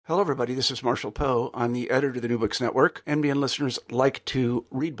Hello, everybody. This is Marshall Poe. I'm the editor of the New Books Network. NBN listeners like to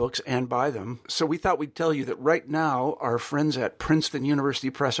read books and buy them. So we thought we'd tell you that right now, our friends at Princeton University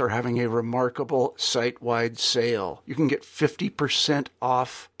Press are having a remarkable site-wide sale. You can get 50%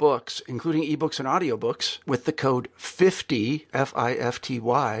 off books, including ebooks and audiobooks, with the code 50,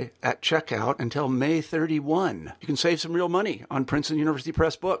 F-I-F-T-Y, at checkout until May 31. You can save some real money on Princeton University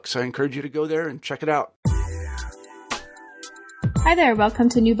Press books. I encourage you to go there and check it out. Hi there, welcome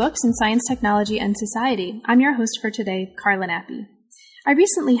to New Books in Science, Technology, and Society. I'm your host for today, Carla Nappi. I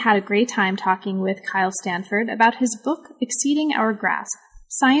recently had a great time talking with Kyle Stanford about his book, Exceeding Our Grasp,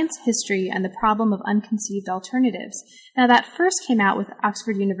 Science, History, and the Problem of Unconceived Alternatives. Now, that first came out with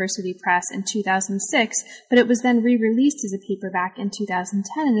Oxford University Press in 2006, but it was then re-released as a paperback in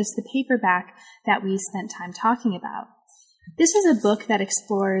 2010, and it's the paperback that we spent time talking about. This is a book that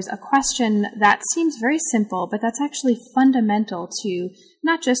explores a question that seems very simple, but that's actually fundamental to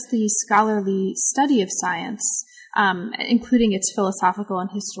not just the scholarly study of science, including its philosophical and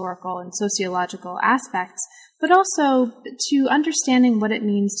historical and sociological aspects, but also to understanding what it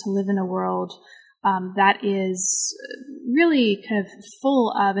means to live in a world that is really kind of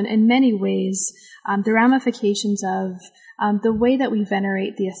full of, and in many ways, the ramifications of the way that we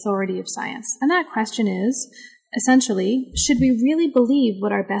venerate the authority of science. And that question is, essentially, should we really believe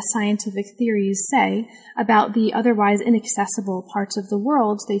what our best scientific theories say about the otherwise inaccessible parts of the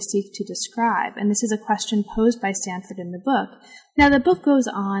world they seek to describe? And this is a question posed by Stanford in the book. Now, the book goes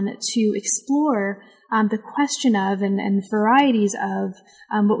on to explore the question of and varieties of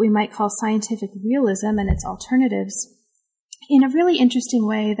what we might call scientific realism and its alternatives in a really interesting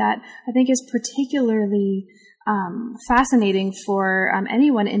way that I think is particularly fascinating for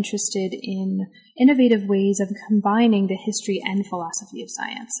anyone interested in innovative ways of combining the history and philosophy of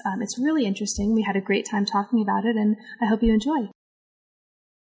science. It's really interesting. We had a great time talking about it, and I hope you enjoy.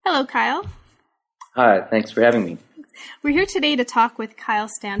 Hello, Kyle. Hi, thanks for having me. We're here today to talk with Kyle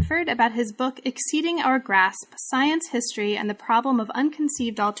Stanford about his book, Exceeding Our Grasp, Science, History, and the Problem of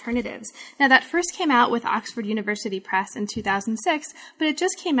Unconceived Alternatives. Now, that first came out with Oxford University Press in 2006, but it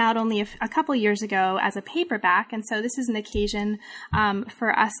just came out only a couple years ago as a paperback, and so this is an occasion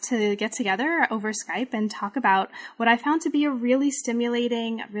for us to get together over Skype and talk about what I found to be a really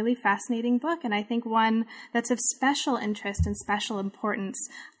stimulating, really fascinating book, and I think one that's of special interest and special importance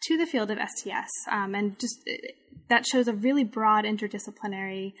to the field of STS, and just that shows a really broad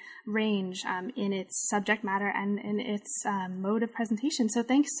interdisciplinary range in its subject matter and in its mode of presentation. So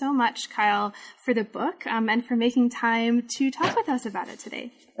thanks so much, Kyle, for the book and for making time to talk with us about it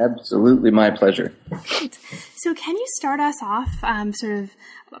today. Absolutely, my pleasure. Great. So can you start us off sort of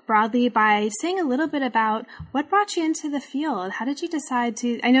broadly by saying a little bit about what brought you into the field? How did you decide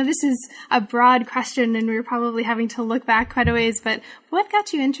to, I know this is a broad question and we're probably having to look back quite a ways, but what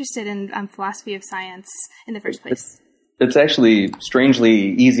got you interested in philosophy of science in the first place? It's actually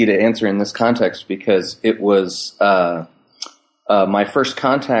strangely easy to answer in this context because it was my first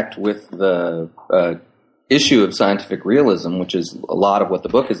contact with the issue of scientific realism, which is a lot of what the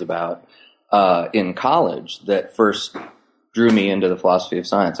book is about, in college that first drew me into the philosophy of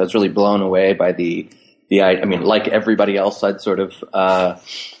science. I was really blown away by I mean, like everybody else, I'd sort of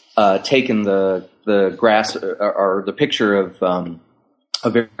taken the grasp or the picture of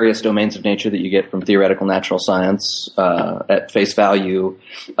various domains of nature that you get from theoretical natural science at face value,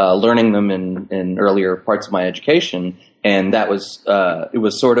 learning them in earlier parts of my education, and that was it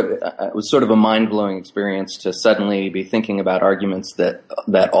was sort of a mind-blowing experience to suddenly be thinking about arguments that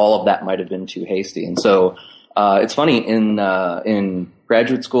all of that might have been too hasty. And so it's funny, in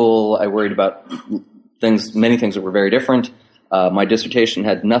graduate school I worried about many things that were very different. My dissertation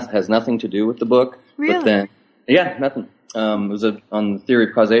has nothing to do with the book. Really? But then, yeah, nothing. It was on the theory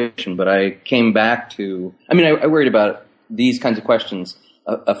of causation, but I came back to, I worried about these kinds of questions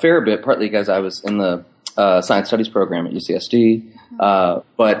a fair bit, partly because I was in the science studies program at UCSD,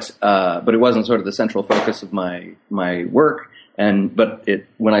 but it wasn't sort of the central focus of my work. But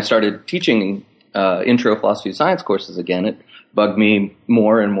when I started teaching intro philosophy of science courses again, it bugged me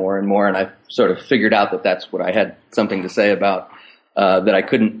more and more and more, and I sort of figured out that that's what I had something to say about that I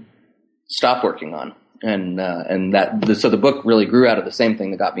couldn't stop working on. So the book really grew out of the same thing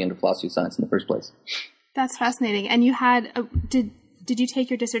that got me into philosophy of science in the first place. That's fascinating. And you had did you take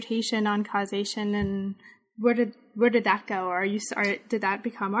your dissertation on causation, and where did that go? Or did that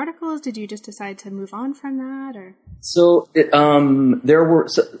become articles? Did you just decide to move on from that, or? So there were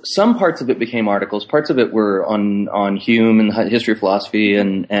some parts of it became articles. Parts of it were on Hume and the history of philosophy,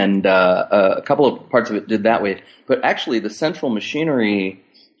 and a couple of parts of it did that way. But actually, the central machinery.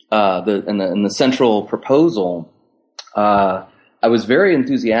 The central proposal I was very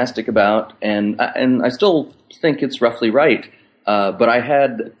enthusiastic about, and I still think it's roughly right. But I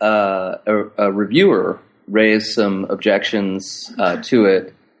had a reviewer raise some objections to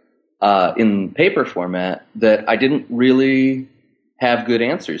it in paper format that I didn't really have good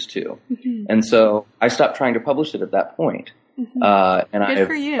answers to, and so I stopped trying to publish it at that point. And Good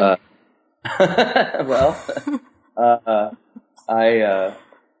for you.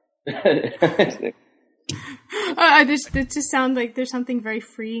 It just sounds like there's something very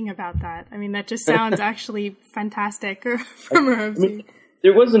freeing about that. I mean, that just sounds actually fantastic from Ramsey.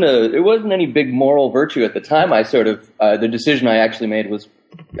 There wasn't any big moral virtue at the time. I sort of the decision I actually made was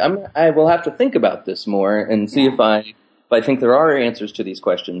I will have to think about this more and see if I think there are answers to these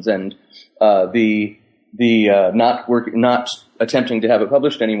questions. And the not attempting to have it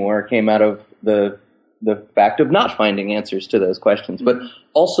published anymore came out of the fact of not finding answers to those questions. But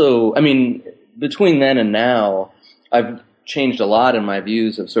also, I mean, between then and now, I've changed a lot in my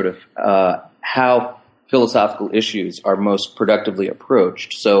views of sort of how philosophical issues are most productively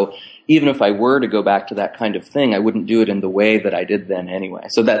approached. So even if I were to go back to that kind of thing, I wouldn't do it in the way that I did then anyway.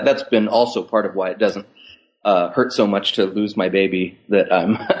 So that's been also part of why it doesn't hurt so much to lose my baby, that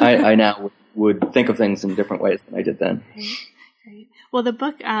I now would think of things in different ways than I did then. Right. Well, the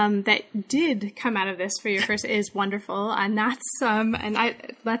book that did come out of this for your first is wonderful, and that's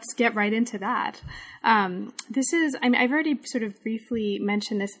let's get right into that. This is, I mean, I've already sort of briefly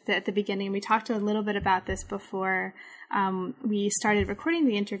mentioned this at the beginning. We talked a little bit about this before we started recording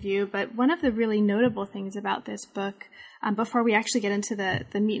the interview, but one of the really notable things about this book, before we actually get into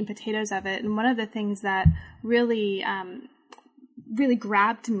the meat and potatoes of it, and one of the things that really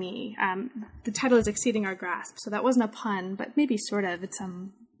grabbed me, the title is Exceeding Our Grasp, so that wasn't a pun, but maybe sort of, it's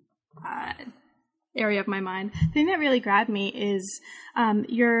some area of my mind. The thing that really grabbed me is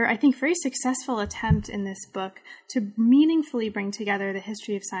your, I think, very successful attempt in this book to meaningfully bring together the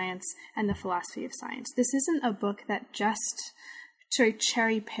history of science and the philosophy of science. This isn't a book that just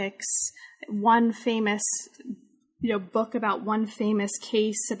cherry picks one famous book about one famous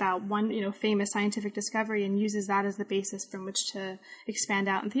case, about one, famous scientific discovery, and uses that as the basis from which to expand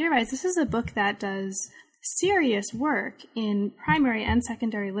out and theorize. This is a book that does serious work in primary and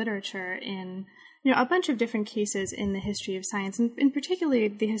secondary literature in, a bunch of different cases in the history of science, and in particularly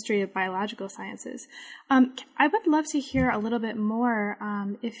the history of biological sciences. I would love to hear a little bit more,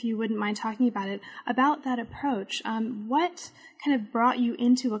 if you wouldn't mind talking about it, about that approach. What kind of brought you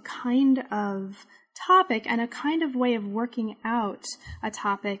into a kind of topic and a kind of way of working out a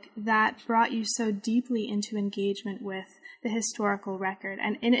topic that brought you so deeply into engagement with the historical record,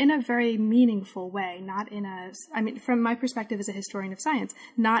 and in a very meaningful way, not in from my perspective as a historian of science,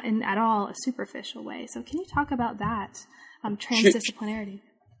 not in at all a superficial way. So can you talk about that transdisciplinarity?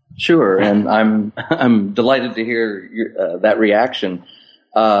 Sure, and I'm delighted to hear that reaction.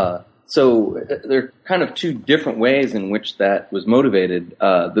 So there are kind of two different ways in which that was motivated.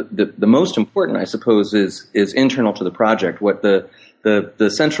 The most important, I suppose, is internal to the project. What the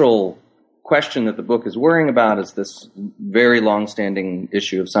central question that the book is worrying about is this very long-standing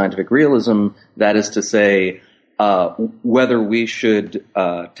issue of scientific realism. That is to say, whether we should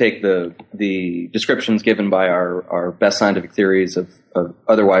take the descriptions given by our best scientific theories of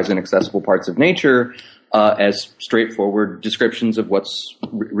otherwise inaccessible parts of nature as straightforward descriptions of what's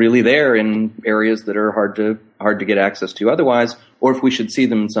really there in areas that are hard to get access to otherwise, or if we should see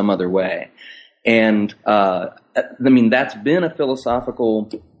them in some other way. And that's been a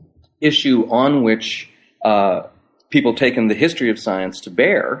philosophical issue on which people taken the history of science to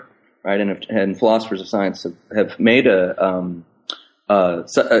bear, right? And philosophers of science have made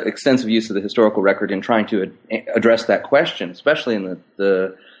extensive use of the historical record in trying to address that question, especially in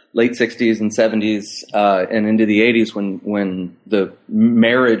the late 60s and 70s and into the 80s when the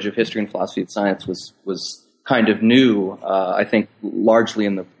marriage of history and philosophy of science was kind of new, I think largely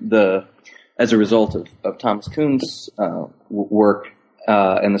in as a result of Thomas Kuhn's work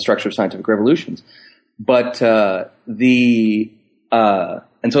and the structure of scientific revolutions. But and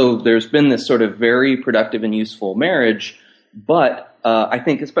so there's been this sort of very productive and useful marriage, but I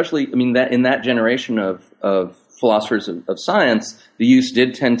think especially, that in that generation of philosophers of science, the use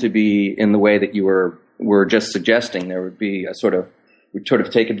did tend to be in the way that you were just suggesting. There would be we'd sort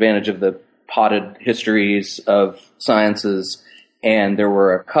of take advantage of the potted histories of sciences, and there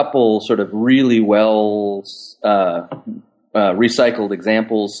were a couple sort of really well recycled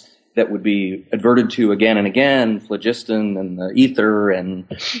examples that would be adverted to again and again, phlogiston and the ether and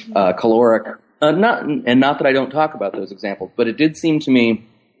caloric. Not that I don't talk about those examples, but it did seem to me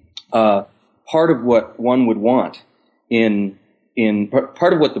part of what one would want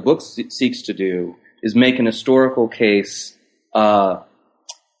part of what the book seeks to do is make an historical case that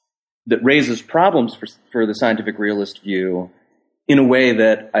raises problems for the scientific realist view in a way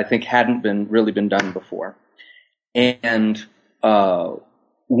that I think hadn't really been done before. And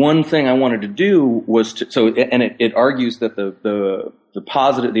one thing I wanted to do was it argues that the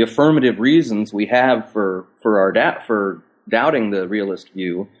positive, the affirmative reasons we have for doubting the realist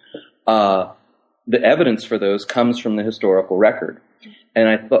view, the evidence for those comes from the historical record. And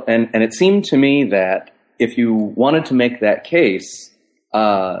I thought, and it seemed to me that if you wanted to make that case,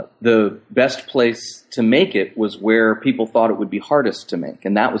 the best place to make it was where people thought it would be hardest to make,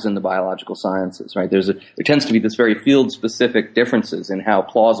 and that was in the biological sciences, right? There tends to be this very field-specific differences in how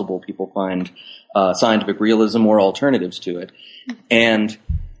plausible people find scientific realism or alternatives to it, and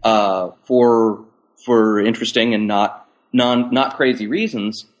for interesting and not crazy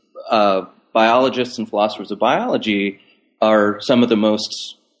reasons, biologists and philosophers of biology are some of the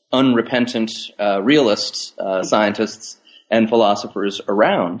most unrepentant realists, scientists and philosophers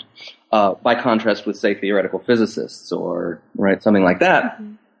around, by contrast with, say, theoretical physicists or something like that.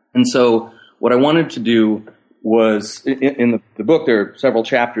 Mm-hmm. And so what I wanted to do was, in the book, there are several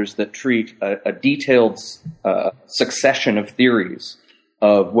chapters that treat a detailed succession of theories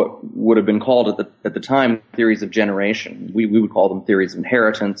of what would have been called at the time theories of generation. We would call them theories of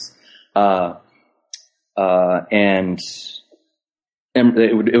inheritance, and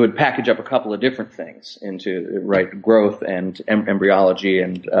it would package up a couple of different things into growth and embryology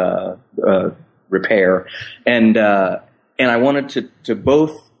and repair, and I wanted to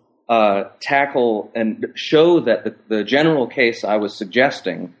both tackle and show that the general case I was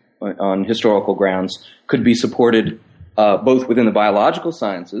suggesting on historical grounds could be supported both within the biological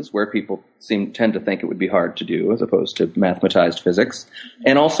sciences, where people tend to think it would be hard to do as opposed to mathematized physics,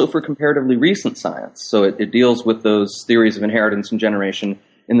 and also for comparatively recent science. So it deals with those theories of inheritance and generation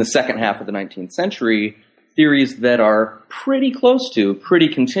in the second half of the 19th century, theories that are pretty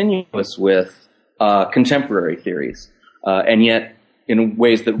continuous with contemporary theories, and yet in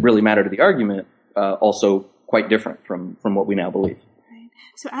ways that really matter to the argument, also quite different from what we now believe.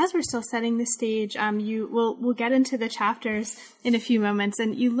 So as we're still setting the stage, we'll get into the chapters in a few moments,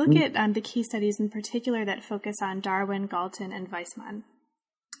 and you look at the case studies in particular that focus on Darwin, Galton, and Weismann.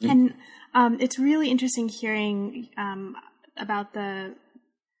 And it's really interesting hearing about the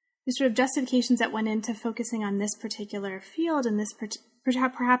sort of justifications that went into focusing on this particular field and this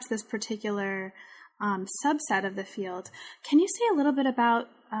perhaps this particular subset of the field. Can you say a little bit about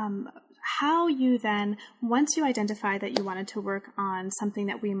how you then, once you identify that you wanted to work on something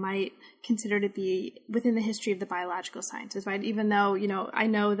that we might consider to be within the history of the biological sciences, right? Even though, I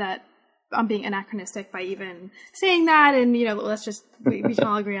know that I'm being anachronistic by even saying that, and, let's just, we can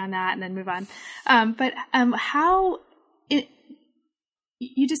all agree on that and then move on. But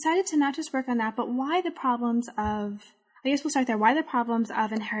you decided to not just work on that, but why the problems of, I guess we'll start there, why the problems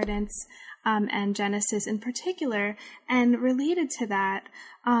of inheritance and genesis in particular, and related to that,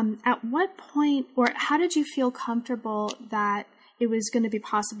 at what point, or how did you feel comfortable that it was going to be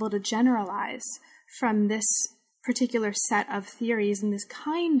possible to generalize from this particular set of theories and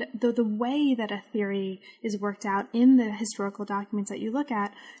the way that a theory is worked out in the historical documents that you look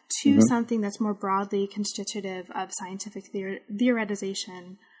at to something that's more broadly constitutive of scientific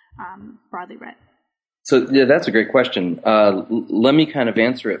theoretization, broadly read? So yeah, that's a great question. Let me kind of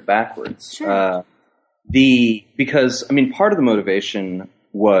answer it backwards. Sure. Because part of the motivation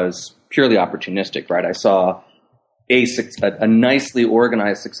was purely opportunistic, right? I saw a nicely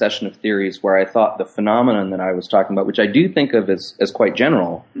organized succession of theories where I thought the phenomenon that I was talking about, which I do think of as quite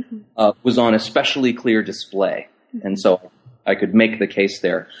general, was on especially clear display, and so I could make the case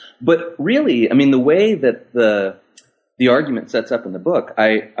there. But really, the way that the argument sets up in the book,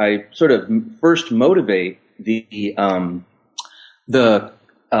 I sort of first motivate the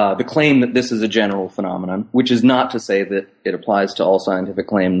claim that this is a general phenomenon, which is not to say that it applies to all scientific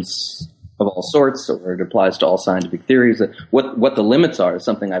claims of all sorts, or it applies to all scientific theories. What the limits are is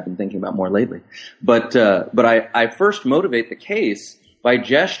something I've been thinking about more lately. But I first motivate the case by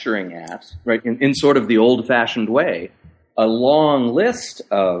gesturing at, in sort of the old-fashioned way, a long list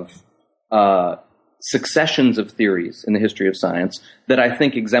of successions of theories in the history of science that I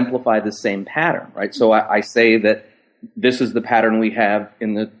think exemplify the same pattern, right? So I say that this is the pattern we have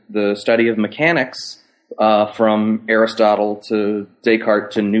in the study of mechanics, from Aristotle to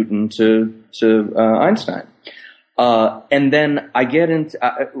Descartes to Newton to Einstein. And then I get into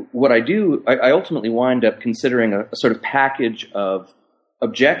what I do. I ultimately wind up considering a sort of package of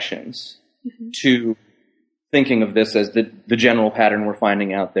objections to thinking of this as the general pattern we're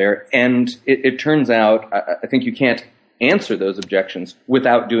finding out there. And it turns out, I think you can't answer those objections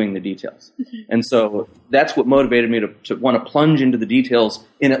without doing the details. And so that's what motivated me to want to plunge into the details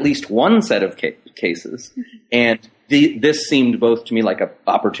in at least one set of cases. And this seemed both to me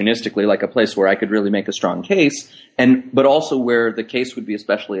opportunistically like a place where I could really make a strong case, but also where the case would be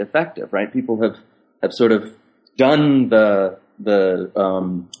especially effective, right? People have sort of done the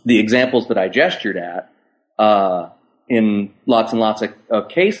examples that I gestured at, in lots and lots of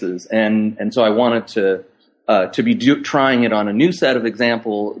cases. And so I wanted to be trying it on a new set of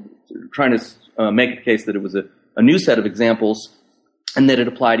example, trying to make the case that it was a new set of examples and that it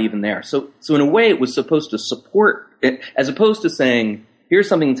applied even there. So in a way, it was supposed to support it, as opposed to saying, here's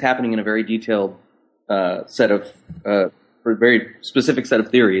something that's happening in a very detailed set of, for a very specific set of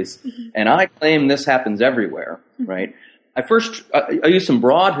theories, and I claim this happens everywhere, right? I use some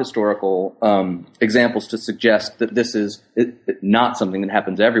broad historical examples to suggest that this is not something that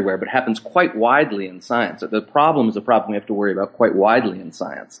happens everywhere, but happens quite widely in science. The problem is a problem we have to worry about quite widely in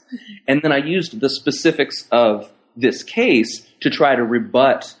science. And then I used the specifics of this case to try to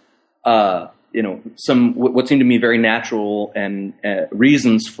rebut, some what seemed to me very natural and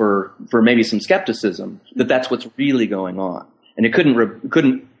reasons for maybe some skepticism that that's what's really going on, and it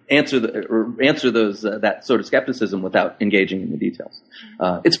couldn't answer those that sort of skepticism without engaging in the details.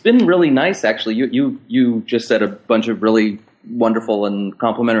 It's been really nice, actually. You just said a bunch of really wonderful and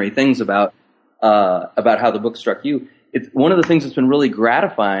complimentary things about how the book struck you. One of the things that's been really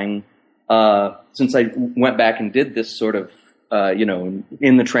gratifying since I went back and did this sort of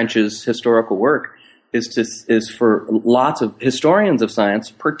in the trenches historical work is for lots of historians of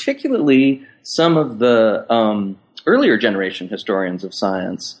science, particularly some of the earlier generation historians of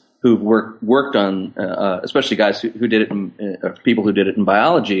science who worked on, especially guys who did it, people who did it in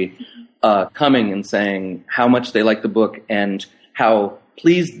biology, coming and saying how much they liked the book and how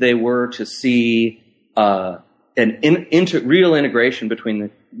pleased they were to see real integration between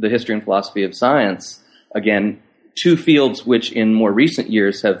the history and philosophy of science. Again, two fields which in more recent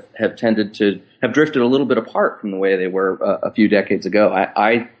years have tended to have drifted a little bit apart from the way they were a few decades ago.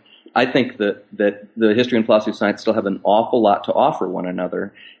 I think that the history and philosophy of science still have an awful lot to offer one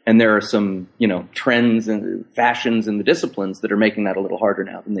another, and there are some trends and fashions in the disciplines that are making that a little harder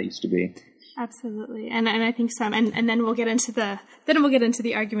now than they used to be. Absolutely, and I think some, and then we'll get into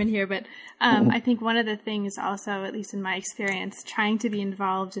the argument here. But I think one of the things, also, at least in my experience, trying to be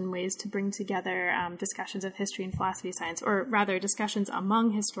involved in ways to bring together discussions of history and philosophy of science, or rather discussions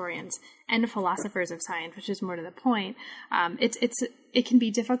among historians and philosophers of science, which is more to the point. It can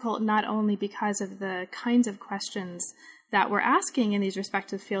be difficult not only because of the kinds of questions that we're asking in these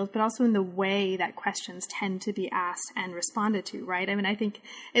respective fields, but also in the way that questions tend to be asked and responded to, right? I mean, I think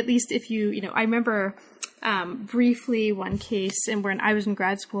at least if I remember briefly one case when I was in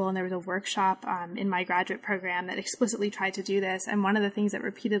grad school and there was a workshop in my graduate program that explicitly tried to do this. And one of the things that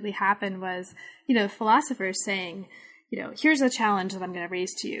repeatedly happened was, philosophers saying, here's a challenge that I'm going to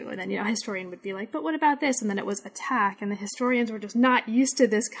raise to you. And then, a historian would be like, but what about this? And then it was attack. And the historians were just not used to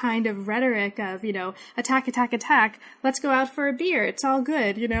this kind of rhetoric of, attack, attack, attack. Let's go out for a beer. It's all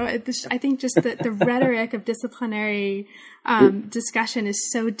good. I think just the rhetoric of disciplinary discussion is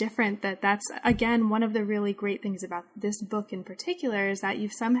so different that's, again, one of the really great things about this book in particular is that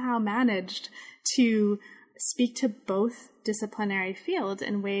you've somehow managed to speak to both disciplinary fields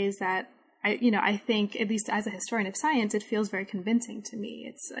in ways that I think, at least as a historian of science, it feels very convincing to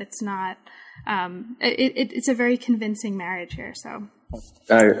me. It's not, it's a very convincing marriage here. So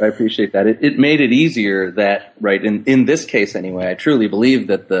I appreciate that. It made it easier that, right, in this case anyway, I truly believe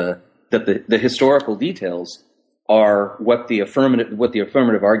that the historical details are what the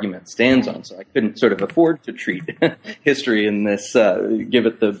affirmative argument stands on. So I couldn't sort of afford to treat history in this give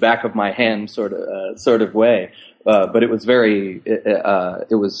it the back of my hand sort of way. But it was very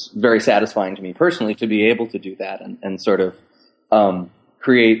satisfying to me personally to be able to do that and sort of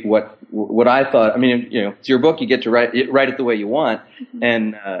create what I thought. I mean, it's your book; you get to write it the way you want,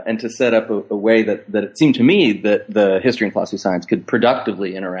 and to set up a way that it seemed to me that the history and philosophy of science could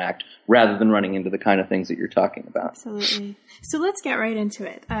productively interact rather than running into the kind of things that you're talking about. Absolutely. So let's get right into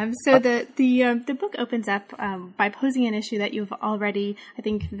it. So the book opens up by posing an issue that you've already, I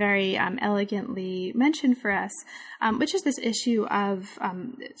think, very elegantly mentioned for us, which is this issue of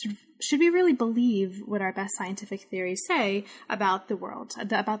sort of, should we really believe what our best scientific theories say about the world,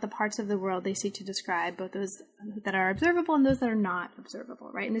 about the parts of the world they seek to describe, both those that are observable and those that are not observable,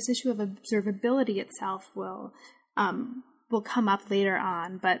 right? And this issue of observability itself will come up later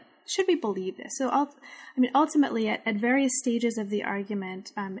on, but should we believe this? So, ultimately, at various stages of the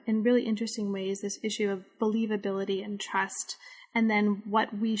argument, in really interesting ways, this issue of believability and trust and then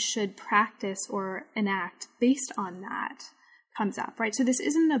what we should practice or enact based on that comes up, right? So this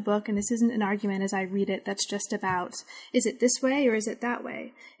isn't a book and this isn't an argument as I read it that's just about, is it this way or is it that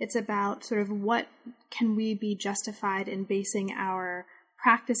way? It's about sort of what can we be justified in basing our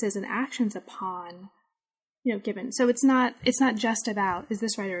practices and actions upon, given. So it's not just about, is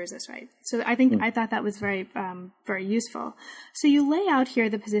this right or is this right? So I thought that was very, very useful. So you lay out here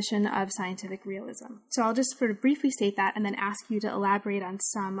the position of scientific realism. So I'll just sort of briefly state that and then ask you to elaborate on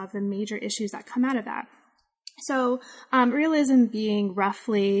some of the major issues that come out of that. So realism being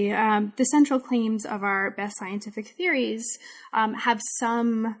roughly the central claims of our best scientific theories have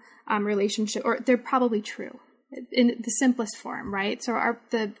some relationship, or they're probably true in the simplest form, right? So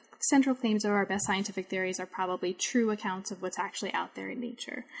the central claims of our best scientific theories are probably true accounts of what's actually out there in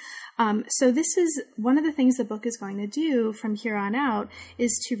nature. So this is one of the things the book is going to do from here on out,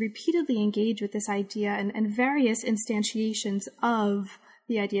 is to repeatedly engage with this idea and various instantiations of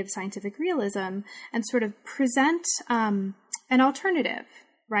the idea of scientific realism, and sort of present an alternative,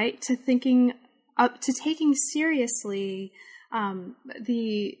 right, to taking seriously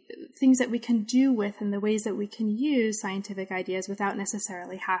the things that we can do with and the ways that we can use scientific ideas without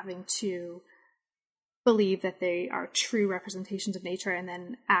necessarily having to believe that they are true representations of nature and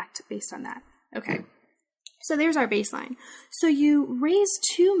then act based on that. Okay. So there's our baseline. So you raise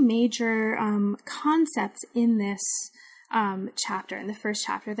two major concepts in this chapter, in the first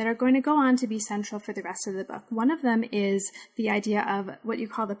chapter, that are going to go on to be central for the rest of the book. One of them is the idea of what you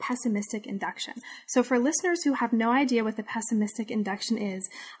call the pessimistic induction. So for listeners who have no idea what the pessimistic induction is,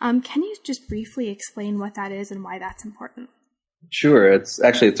 can you just briefly explain what that is and why that's important? Sure. It's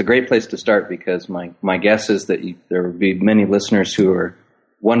a great place to start, because my guess is that there will be many listeners who are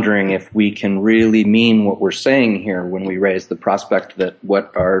wondering if we can really mean what we're saying here when we raise the prospect that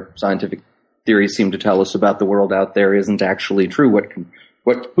what our scientific theories seem to tell us about the world out there isn't actually true.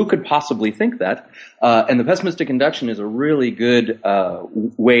 Who could possibly think that? And the pessimistic induction is a really good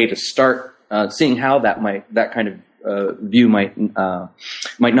way to start seeing how that kind of view might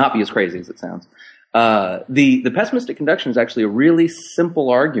not be as crazy as it sounds. The pessimistic induction is actually a really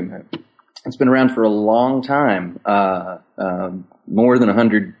simple argument. It's been around for a long time, more than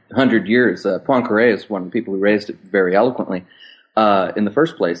 100 years. Poincaré is one of the people who raised it very eloquently in the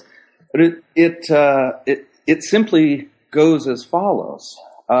first place. But it simply goes as follows.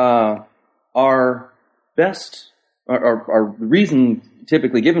 Our reason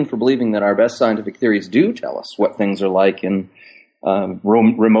typically given for believing that our best scientific theories do tell us what things are like in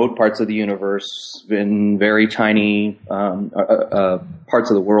remote parts of the universe, in very tiny parts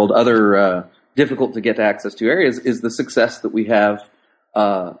of the world, other difficult to get access to areas, is the success that we have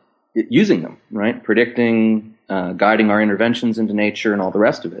using them, right? Predicting, guiding our interventions into nature and all the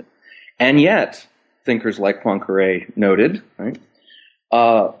rest of it. And yet, thinkers like Poincaré noted, right,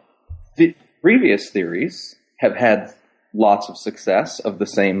 the previous theories have had lots of success of the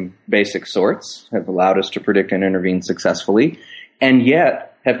same basic sorts, have allowed us to predict and intervene successfully, and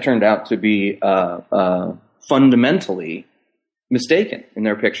yet have turned out to be fundamentally mistaken in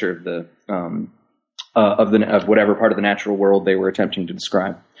their picture of whatever part of the natural world they were attempting to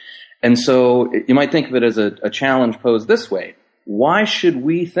describe. And so you might think of it as a challenge posed this way: why should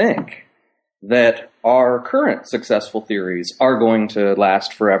we think that our current successful theories are going to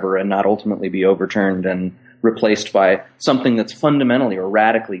last forever and not ultimately be overturned and replaced by something that's fundamentally or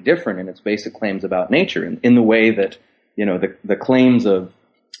radically different in its basic claims about nature, in the way that, the claims of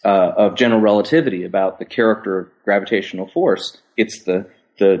general relativity about the character of gravitational force, it's the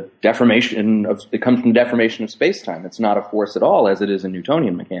deformation it comes from deformation of space-time. It's not a force at all, as it is in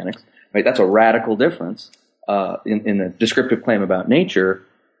Newtonian mechanics, right? That's a radical difference in the descriptive claim about nature.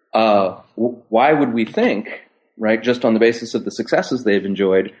 Why would we think, right, just on the basis of the successes they've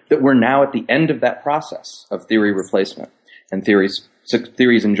enjoyed, that we're now at the end of that process of theory replacement and theories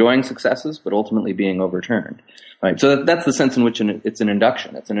enjoying successes but ultimately being overturned, right? So that's the sense in which it's an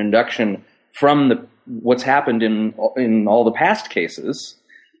induction. It's an induction from what's happened in all the past cases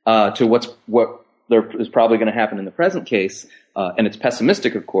to what there is probably going to happen in the present case, and it's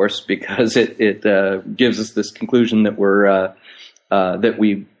pessimistic, of course, because it gives us this conclusion that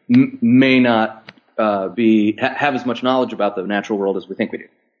we may not have as much knowledge about the natural world as we think we do.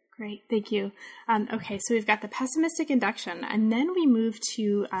 Great, thank you. Okay, so we've got the pessimistic induction, and then we move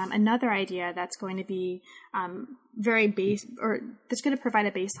to another idea that's going to be that's going to provide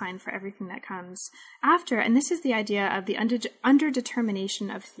a baseline for everything that comes after, and this is the idea of the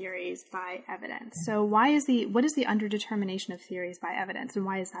underdetermination of theories by evidence. So what is the underdetermination of theories by evidence, and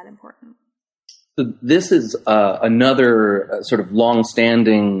why is that important? So this is another sort of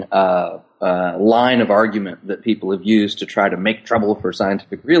long-standing line of argument that people have used to try to make trouble for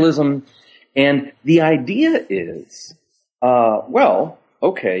scientific realism. And the idea is, well,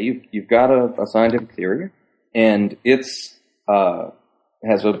 okay, you've got a scientific theory, and it's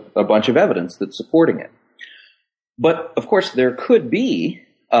has a bunch of evidence that's supporting it. But of course, there could be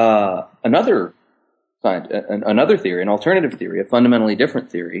another theory, an alternative theory, a fundamentally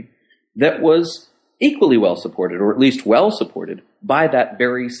different theory that was equally well supported, or at least well supported, by that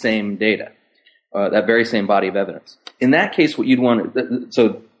very same data, that very same body of evidence. In that case, what you'd want to,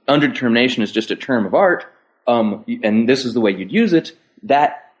 so underdetermination is just a term of art, and this is the way you'd use it.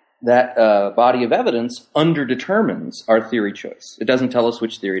 That body of evidence underdetermines our theory choice. It doesn't tell us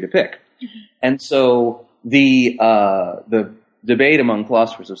which theory to pick. Mm-hmm. And so the debate among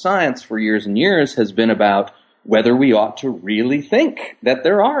philosophers of science for years and years has been about whether we ought to really think that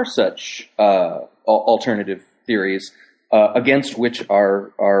there are such alternative theories against which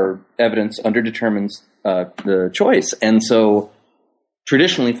our evidence underdetermines the choice. And so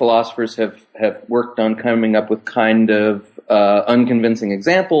traditionally, philosophers have worked on coming up with kind of unconvincing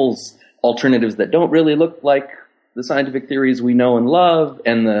examples, alternatives that don't really look like the scientific theories we know and love,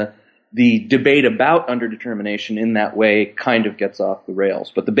 and the debate about underdetermination in that way kind of gets off the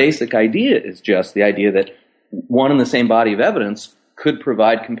rails. But the basic idea is just the idea that one and the same body of evidence could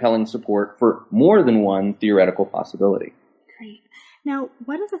provide compelling support for more than one theoretical possibility. Great. Now,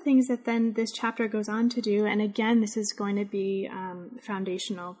 one of the things that then this chapter goes on to do, and again, this is going to be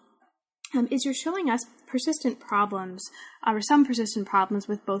foundational, is you're showing us persistent problems, or some persistent problems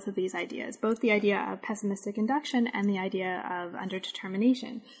with both of these ideas, both the idea of pessimistic induction and the idea of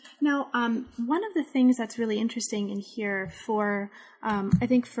underdetermination. Now, one of the things that's really interesting in here for, I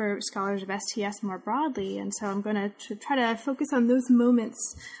think for scholars of STS more broadly, and so I'm going to try to focus on those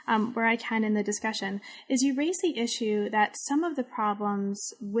moments where I can in the discussion, is you raise the issue that some of the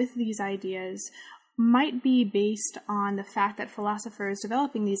problems with these ideas might be based on the fact that philosophers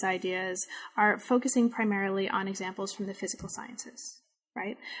developing these ideas are focusing primarily on examples from the physical sciences,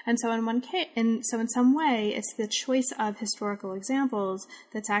 right? And so in one case, in some way, it's the choice of historical examples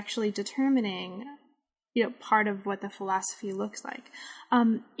that's actually determining, part of what the philosophy looks like.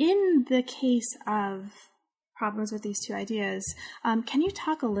 In the case of problems with these two ideas, can you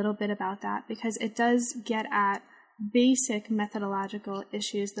talk a little bit about that? Because it does get at basic methodological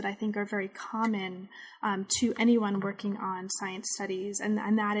issues that I think are very common to anyone working on science studies,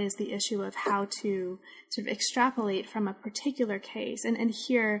 and that is the issue of how to sort of extrapolate from a particular case and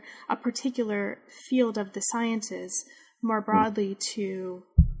here a particular field of the sciences more broadly to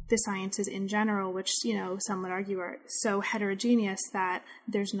the sciences in general, which, some would argue are so heterogeneous that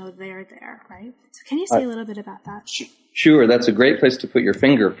there's no there, right? So can you say a little bit about that? Sure, that's a great place to put your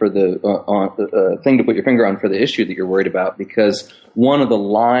finger for the thing to put your finger on for the issue that you're worried about, because one of the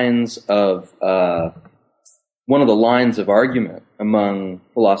lines of argument among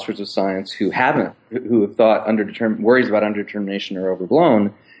philosophers of science who have thought worries about underdetermination are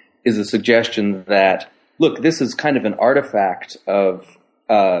overblown is the suggestion that, look, this is kind of an artifact of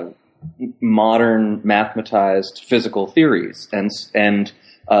modern mathematized physical theories, and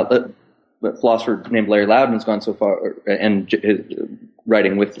a philosopher named Larry Loudon has gone so far, and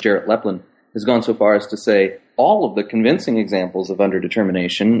writing with Jarrett Leplin, has gone so far as to say all of the convincing examples of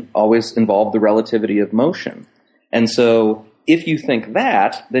underdetermination always involve the relativity of motion. And so if you think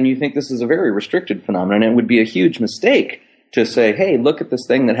that, then you think this is a very restricted phenomenon, and it would be a huge mistake to say, hey, look at this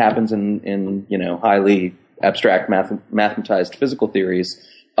thing that happens in highly abstract mathematized physical theories.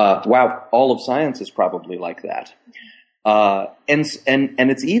 Wow, all of science is probably like that. And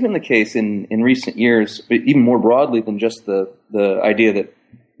it's even the case in recent years, but even more broadly than just the idea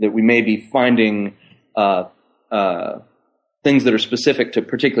that we may be finding things that are specific to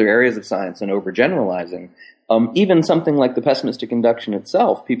particular areas of science and overgeneralizing. Even something like the pessimistic induction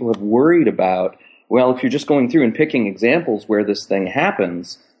itself, people have worried about, well, if you're just going through and picking examples where this thing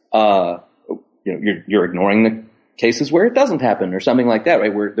happens, you're ignoring the cases where it doesn't happen, or something like that,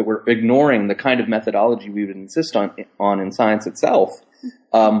 right? We're ignoring the kind of methodology we would insist on in science itself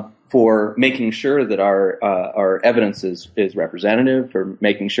for making sure that our evidence is representative, for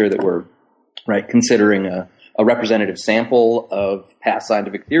making sure that we're considering a representative sample of past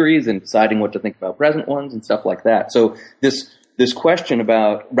scientific theories and deciding what to think about present ones and stuff like that. So this question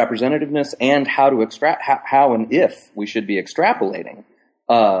about representativeness and how and if we should be extrapolating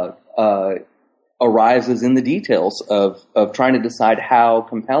arises in the details of trying to decide how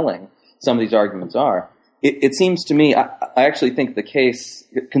compelling some of these arguments are. It seems to me, I actually think the case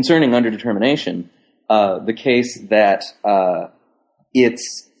concerning underdetermination, the case that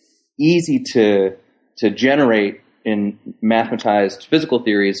it's easy to generate in mathematized physical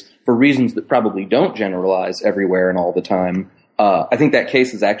theories for reasons that probably don't generalize everywhere and all the time, I think that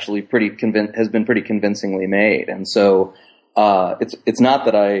case is actually has been pretty convincingly made. And so it's not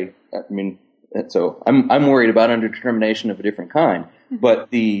that so I'm worried about underdetermination of a different kind. But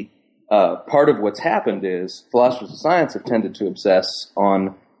the part of what's happened is philosophers of science have tended to obsess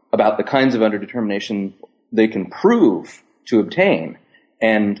about the kinds of underdetermination they can prove to obtain,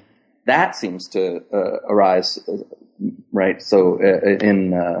 and that seems to arise, right? So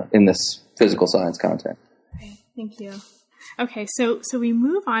in this physical science context. Okay, thank you. Okay, so we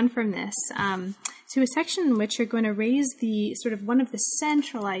move on from this to a section in which you're going to raise the sort of one of the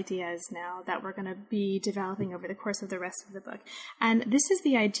central ideas now that we're going to be developing over the course of the rest of the book. And this is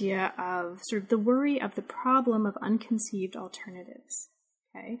the idea of sort of the worry of the problem of unconceived alternatives.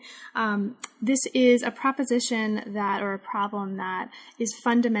 Okay, this is a proposition or a problem that is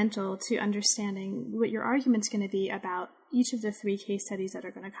fundamental to understanding what your argument's going to be about each of the three case studies that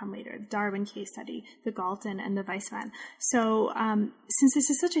are going to come later: the Darwin case study, the Galton, and the Weismann. So since this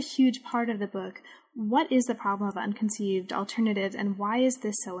is such a huge part of the book, what is the problem of unconceived alternatives, and why is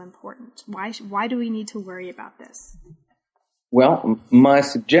this so important? Why do we need to worry about this? Well, my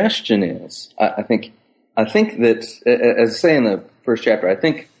suggestion is, I think that, as I say in the first chapter, I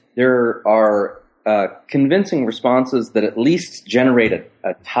think there are convincing responses that at least generate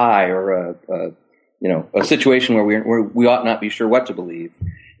a tie or a situation where we ought not be sure what to believe.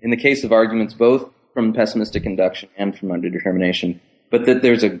 In the case of arguments both from pessimistic induction and from underdetermination, but that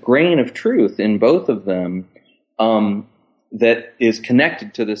there's a grain of truth in both of them that is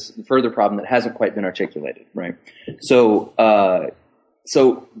connected to this further problem that hasn't quite been articulated, right? So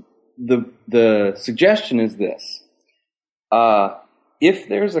the suggestion is this. If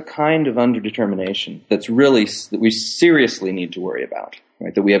there's a kind of underdetermination that we seriously need to worry about,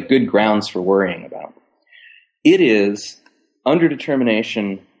 right, that we have good grounds for worrying about, it is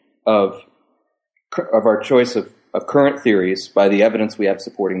underdetermination of our choice of current theories by the evidence we have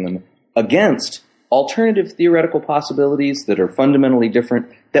supporting them against alternative theoretical possibilities that are fundamentally different,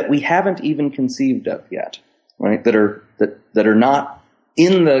 that we haven't even conceived of yet, right? That are not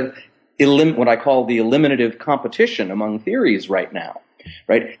in the what I call the eliminative competition among theories right now,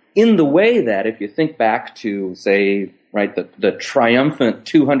 right? In the way that, if you think back to, say, right, the triumphant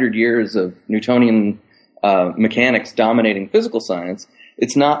 200 years of Newtonian mechanics dominating physical science,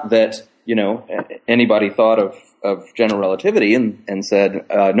 it's not that, anybody thought of general relativity and said,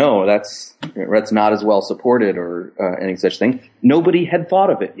 no, that's not as well supported or any such thing. Nobody had thought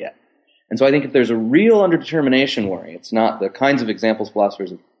of it yet. And so I think if there's a real underdetermination worry, it's not the kinds of examples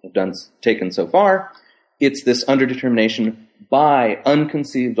philosophers have taken so far. It's this underdetermination by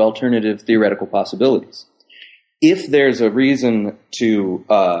unconceived alternative theoretical possibilities. If there's a reason to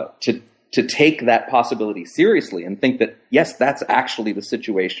take that possibility seriously and think that, yes, that's actually the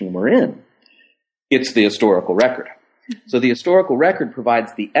situation we're in, it's the historical record. So the historical record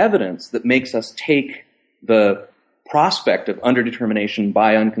provides the evidence that makes us take the prospect of underdetermination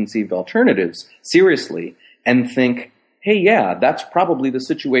by unconceived alternatives seriously and think, hey, yeah, that's probably the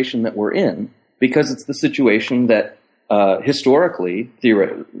situation that we're in, because it's the situation that historically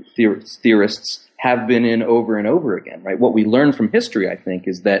theorists have been in over and over again, right? What we learn from history, I think,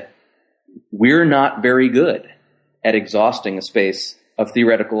 is that we're not very good at exhausting a space of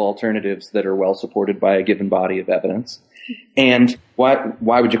theoretical alternatives that are well supported by a given body of evidence. And why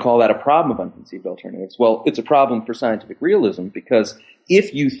would you call that a problem of unconceived alternatives? Well, it's a problem for scientific realism, because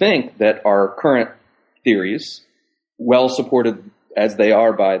if you think that our current theories, well supported as they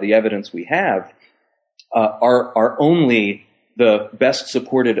are by the evidence we have, are only the best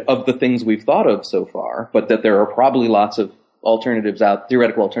supported of the things we've thought of so far, but that there are probably lots of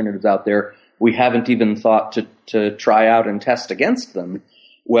theoretical alternatives out there we haven't even thought to try out and test against them,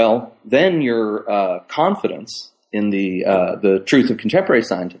 well, then your confidence in the truth of contemporary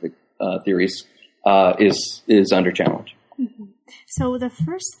scientific theories is under challenge. Mm-hmm. So the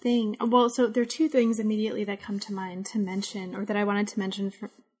first thing, so there are two things immediately that come to mind to mention, or that I wanted to mention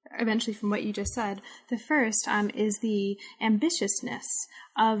eventually from what you just said. The first is the ambitiousness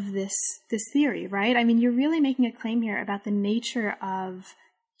of this theory, right? I mean, you're really making a claim here about the nature of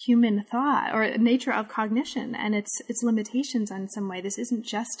human thought, or nature of cognition, and its limitations in some way. This isn't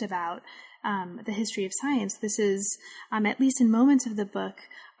just about the history of science. This is, at least in moments of the book,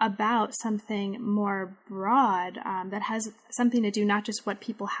 about something more broad that has something to do not just what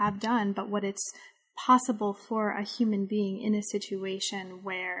people have done, but what it's possible for a human being in a situation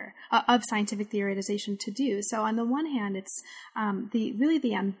where of scientific theoretization to do. So on the one hand, it's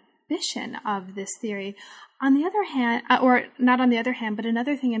the ambition of this theory. On the other hand, or not on the other hand, but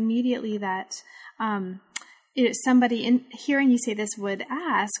another thing immediately that somebody in hearing you say this would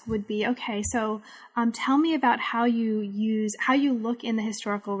be, okay, so tell me about how you look in the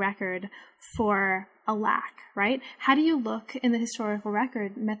historical record for a lack, right? How do you look in the historical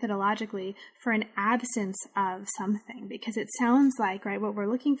record methodologically for an absence of something? Because it sounds like, right, what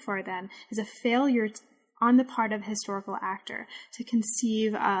we're looking for then is a failure on the part of a historical actor to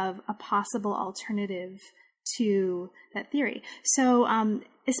conceive of a possible alternative to that theory. So,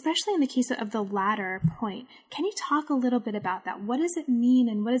 especially in the case of the latter point, can you talk a little bit about that? What does it mean,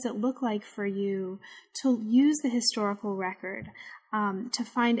 and what does it look like for you to use the historical record to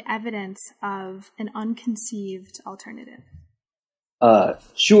find evidence of an unconceived alternative?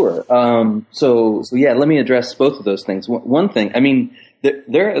 Sure. So yeah, let me address both of those things. One thing, I mean,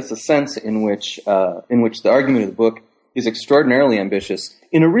 there is a sense in which the argument of the book is extraordinarily ambitious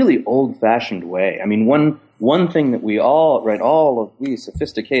in a really old-fashioned way. I mean, one thing that all of these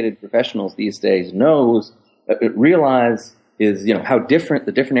sophisticated professionals these days realize is, how different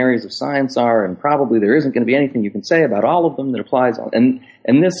the different areas of science are, and probably there isn't going to be anything you can say about all of them that applies. And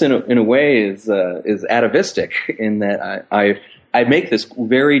this, in a way, is atavistic in that I make this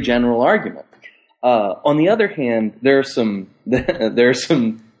very general argument. On the other hand, there are some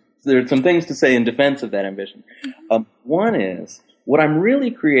things to say in defense of that ambition. One is what I'm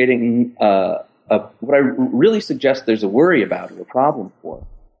really creating. What I really suggest there's a worry about or a problem for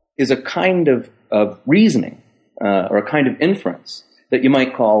is a kind of reasoning or a kind of inference that you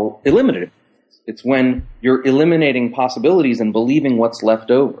might call eliminative. It's when you're eliminating possibilities and believing what's left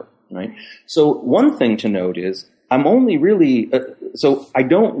over, right? So one thing to note is I'm only really so I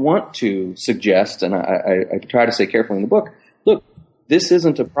don't want to suggest, and I try to say carefully in the book, look, this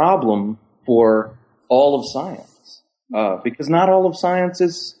isn't a problem for all of science. Because not all of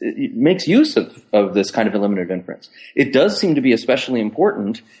science makes use of this kind of eliminative inference. It does seem to be especially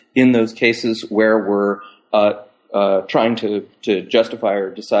important in those cases where we're trying to justify or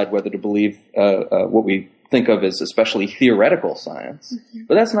decide whether to believe what we think of as especially theoretical science. Mm-hmm.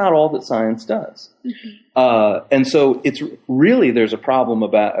 But that's not all that science does. Mm-hmm. And so it's really there's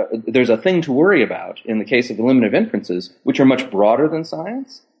a thing to worry about in the case of eliminative inferences, which are much broader than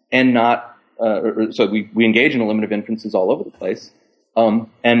science and not. So we engage in eliminative inferences all over the place,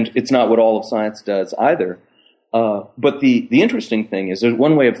 and it's not what all of science does either. But the interesting thing is, there's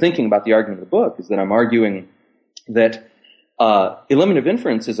one way of thinking about the argument of the book is that I'm arguing that eliminative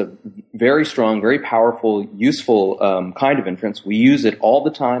inference is a very strong, very powerful, useful kind of inference. We use it all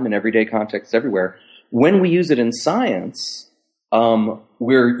the time in everyday contexts everywhere. When we use it in science,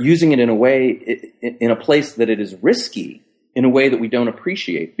 we're using it in a place that it is risky, in a way that we don't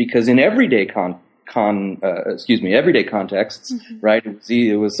appreciate, because in everyday everyday contexts, mm-hmm. right?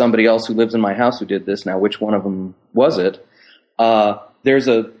 It was somebody else who lives in my house who did this. Now, which one of them was it? There's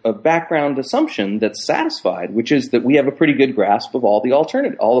a background assumption that's satisfied, which is that we have a pretty good grasp of all the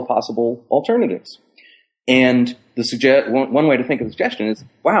possible alternatives. And one way to think of the suggestion is,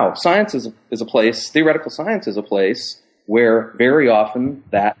 wow, science is a place, theoretical science is a place where very often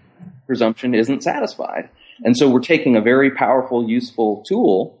that presumption isn't satisfied. And so we're taking a very powerful, useful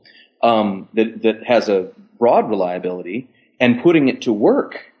tool that has a broad reliability and putting it to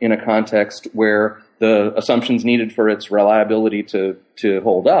work in a context where the assumptions needed for its reliability to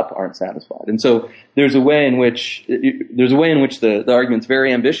hold up aren't satisfied. And so there's a way in which the argument's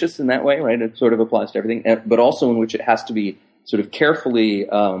very ambitious in that way, right? It sort of applies to everything, but also in which it has to be sort of carefully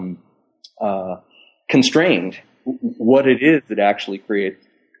constrained what it is that actually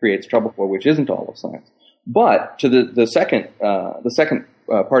creates trouble for, which isn't all of science. But to the second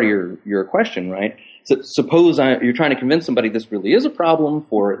part of your question, right? So suppose you're trying to convince somebody this really is a problem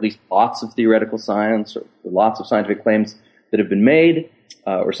for at least lots of theoretical science or lots of scientific claims that have been made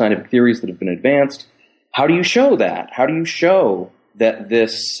or scientific theories that have been advanced. How do you show that? How do you show that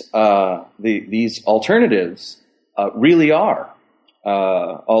these alternatives really are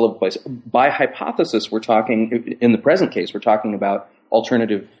all over the place? By hypothesis, we're talking in the present case, we're talking about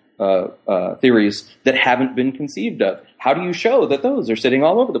alternative theories that haven't been conceived of. How do you show that those are sitting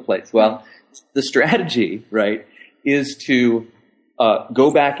all over the place? Well, the strategy, right, is to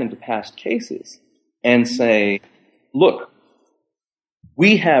go back into past cases and say, look,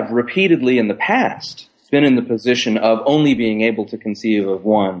 we have repeatedly in the past been in the position of only being able to conceive of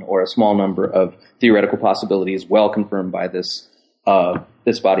one or a small number of theoretical possibilities well confirmed by this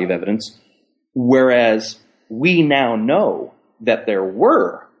body of evidence, whereas we now know that there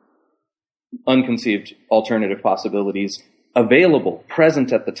were unconceived alternative possibilities available,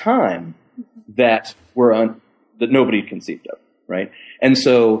 present at the time, that nobody conceived of, right? And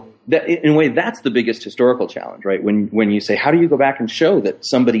so that, in a way, that's the biggest historical challenge, right? When you say, how do you go back and show that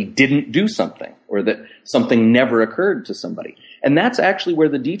somebody didn't do something or that something never occurred to somebody? And that's actually where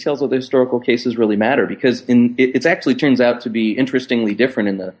the details of the historical cases really matter, because it actually turns out to be interestingly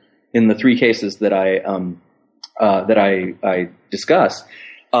different in the three cases that I discuss.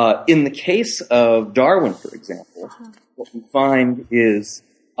 In the case of Darwin, for example, what we find is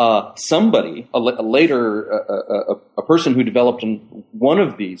somebody, a person who developed one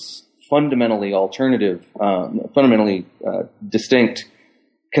of these fundamentally distinct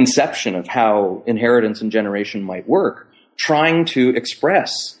conception of how inheritance and generation might work, trying to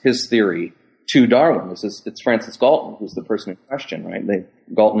express his theory to Darwin. It's Francis Galton, who's the person in question, right?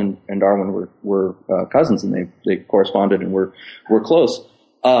 Galton and Darwin were cousins, and they corresponded and were close.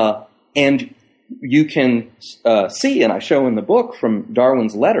 And you can see, and I show in the book from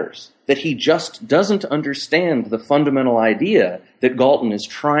Darwin's letters, that he just doesn't understand the fundamental idea that Galton is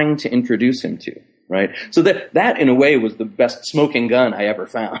trying to introduce him to, right? So that in a way was the best smoking gun I ever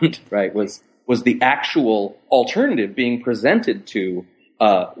found, right? Was the actual alternative being presented to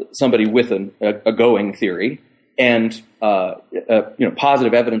somebody with a going theory and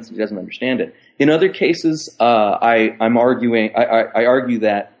positive evidence that he doesn't understand it. In other cases, I argue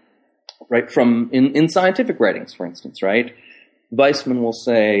that, right, from in scientific writings, for instance, right, Weissman will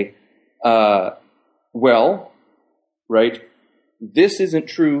say, well, right, this isn't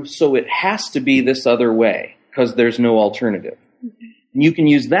true, so it has to be this other way because there's no alternative. Mm-hmm. And you can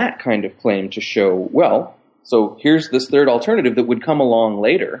use that kind of claim to show, well, so here's this third alternative that would come along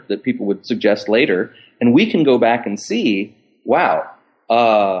later, that people would suggest later, and we can go back and see, wow,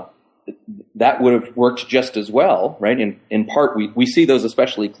 that would have worked just as well, right? In part, we see those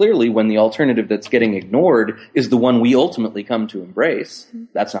especially clearly when the alternative that's getting ignored is the one we ultimately come to embrace. Mm-hmm.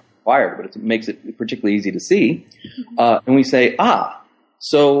 That's not required, but it makes it particularly easy to see. Mm-hmm. And we say,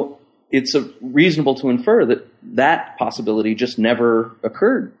 so it's reasonable to infer that possibility just never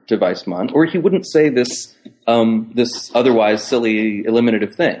occurred to Weissman, or he wouldn't say this otherwise silly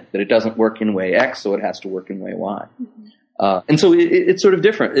eliminative thing, that it doesn't work in way X, so it has to work in way Y. Mm-hmm. And so it's sort of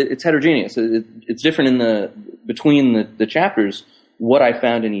different. It's heterogeneous. It's different between the chapters, what I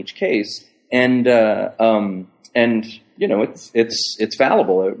found in each case, and it's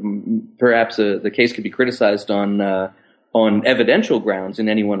fallible. Perhaps the case could be criticized on evidential grounds in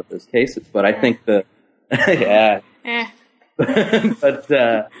any one of those cases, but I think but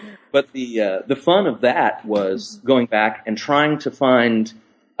the fun of that was going back and trying to find,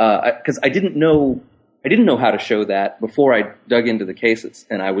 because I didn't know how to show that before I dug into the cases,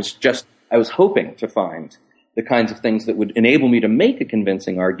 and I was hoping to find the kinds of things that would enable me to make a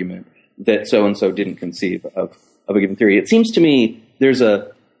convincing argument that so and so didn't conceive of a given theory. It seems to me there's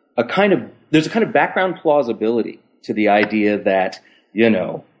a kind of background plausibility to the idea that,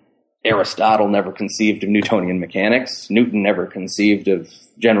 Aristotle never conceived of Newtonian mechanics, Newton never conceived of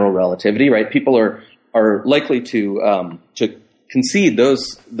general relativity, right? People are likely to concede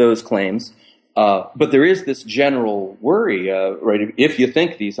those claims, but there is this general worry, right? If you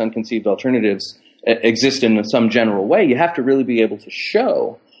think these unconceived alternatives exist in some general way, you have to really be able to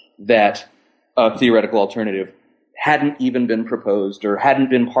show that a theoretical alternative hadn't even been proposed or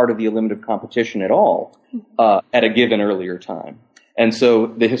hadn't been part of the eliminative competition at all at a given earlier time. And so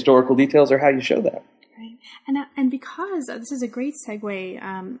the historical details are how you show that. Right. And because this is a great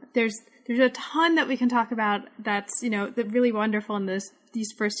segue, there's a ton that we can talk about that's, really wonderful in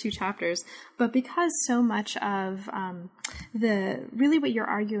these first two chapters. But because so much of really what you're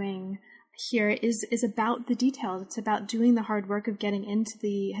arguing here is about the details. It's about doing the hard work of getting into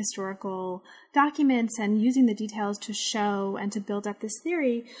the historical documents and using the details to show and to build up this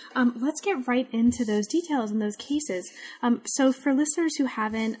theory. Let's get right into those details in those cases. So for listeners who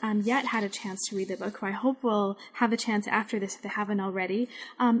haven't yet had a chance to read the book, who I hope will have a chance after this if they haven't already,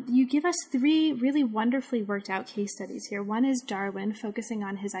 you give us three really wonderfully worked out case studies here. One is Darwin, focusing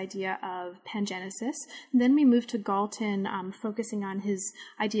on his idea of pangenesis. Then we move to Galton, focusing on his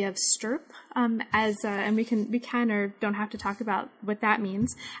idea of stirp, and we can or don't have to talk about what that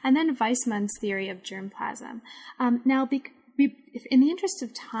means. And then Weissman's theory of germplasm. Now, if in the interest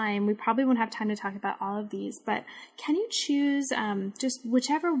of time, we probably won't have time to talk about all of these, but can you choose just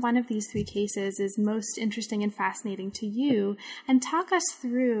whichever one of these three cases is most interesting and fascinating to you, and talk us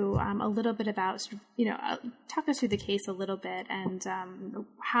through a little bit about, talk us through the case a little bit and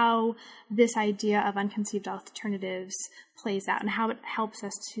how this idea of unconceived alternatives plays out and how it helps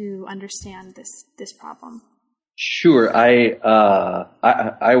us to understand this problem. Sure.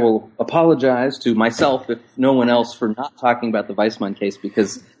 I will apologize to myself, if no one else, for not talking about the Weissman case,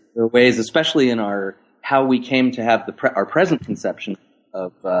 because there are ways, especially in our how we came to have our present conception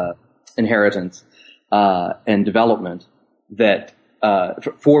of inheritance and development that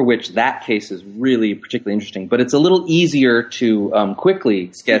for which that case is really particularly interesting. But it's a little easier to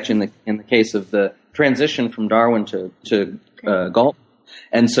quickly sketch in the case of the transition from Darwin to Galton.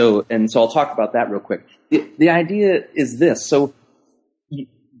 And so I'll talk about that real quick. The idea is this. So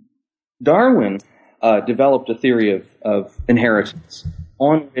Darwin developed a theory of inheritance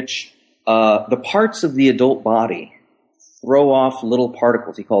on which the parts of the adult body throw off little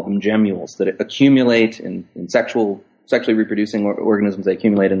particles. He called them gemmules that accumulate in sexually reproducing organisms. They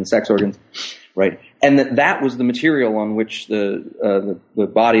accumulate in the sex organs, right? And that was the material on which the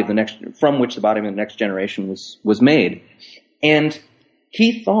body of the next generation was made. And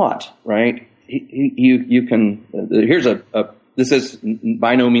he thought, right? You can. Here's this is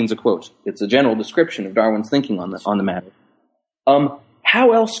by no means a quote. It's a general description of Darwin's thinking on the matter.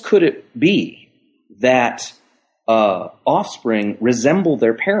 How else could it be that offspring resemble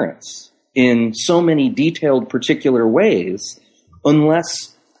their parents in so many detailed particular ways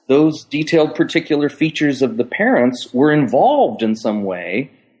unless those detailed particular features of the parents were involved in some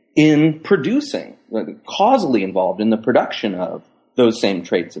way in producing, causally involved in the production of those same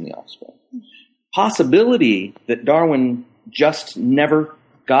traits in the offspring? Possibility that Darwin just never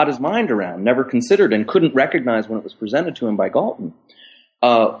got his mind around, never considered, and couldn't recognize when it was presented to him by Galton,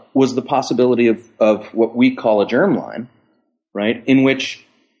 was the possibility of what we call a germline, right? In which,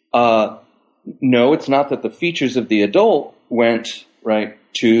 no, it's not that the features of the adult went, right,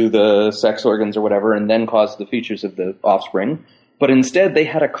 to the sex organs or whatever and then caused the features of the offspring, but instead they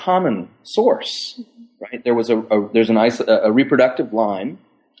had a common source, right? There's a reproductive line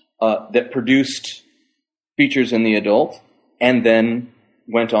that produced features in the adult and then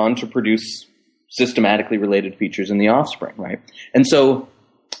went on to produce systematically related features in the offspring, right? And so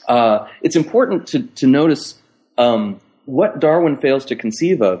it's important to notice what Darwin fails to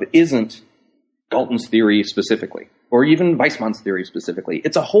conceive of isn't Galton's theory specifically, or even Weismann's theory specifically.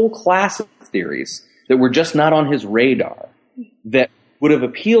 It's a whole class of theories that were just not on his radar that would have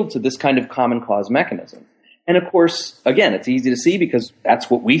appealed to this kind of common cause mechanism. And of course, again, it's easy to see because that's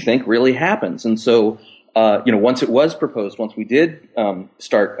what we think really happens. And so, once it was proposed, once we did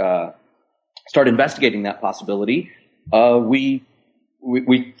start investigating that possibility, we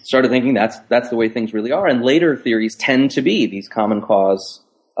started thinking that's the way things really are. And later theories tend to be these common cause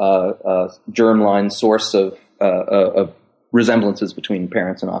germline source of resemblances between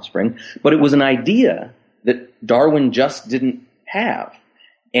parents and offspring. But it was an idea that Darwin just didn't have.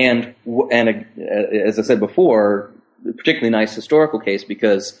 And as I said before, a particularly nice historical case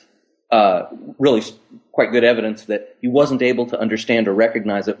because really quite good evidence that he wasn't able to understand or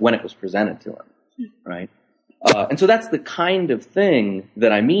recognize it when it was presented to him, right? And so that's the kind of thing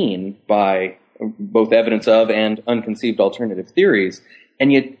that I mean by both evidence of and unconceived alternative theories.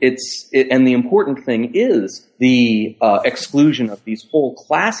 And yet and the important thing is the exclusion of these whole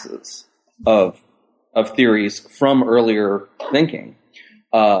classes of theories from earlier thinking.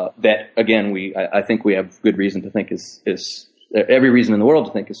 That again, I think we have good reason to think is every reason in the world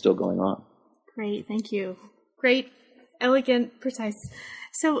to think is still going on. Great, thank you. Great, elegant, precise.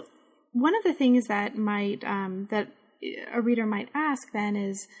 So one of the things that that a reader might ask then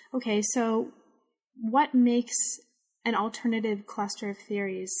is, okay, so what makes an alternative cluster of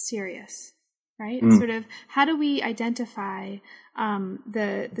theories serious, right? Sort of, how do we identify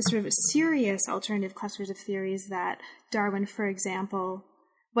the sort of serious alternative clusters of theories that Darwin, for example,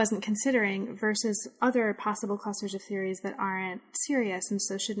 wasn't considering versus other possible clusters of theories that aren't serious and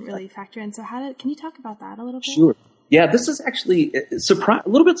so shouldn't really factor in? So can you talk about that a little bit? Sure. Yeah, this is actually a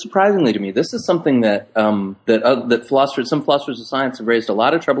little bit surprisingly to me. This is something that some philosophers of science have raised a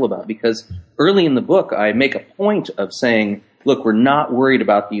lot of trouble about, because early in the book I make a point of saying, look, we're not worried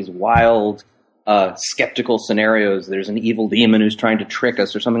about these wild, skeptical scenarios. There's an evil demon who's trying to trick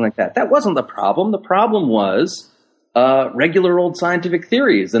us or something like that. That wasn't the problem. The problem was regular old scientific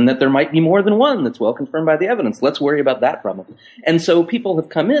theories, and that there might be more than one that's well confirmed by the evidence. Let's worry about that problem. And so people have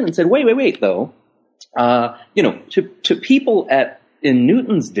come in and said, wait, though. To people in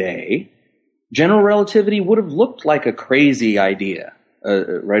Newton's day, general relativity would have looked like a crazy idea,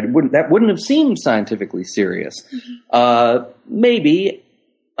 right? That wouldn't have seemed scientifically serious, maybe.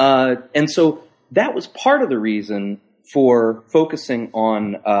 And so that was part of the reason for focusing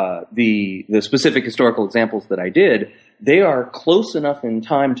on the specific historical examples that I did. They are close enough in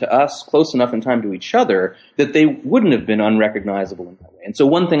time to us, close enough in time to each other, that they wouldn't have been unrecognizable in that way. And so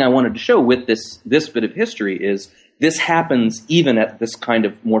one thing I wanted to show with this bit of history is this happens even at this kind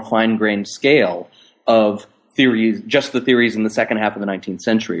of more fine-grained scale of theories, just the theories in the second half of the 19th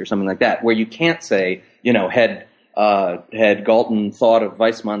century or something like that, where you can't say, had Galton thought of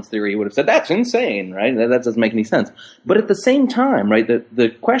Weismann's theory, he would have said, that's insane, right? That doesn't make any sense. But at the same time, right, the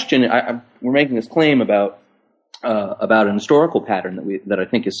question, we're making this claim about an historical pattern that I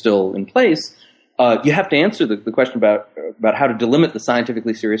think is still in place. You have to answer the question about how to delimit the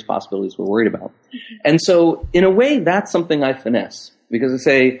scientifically serious possibilities we're worried about. And so, in a way, that's something I finesse, because I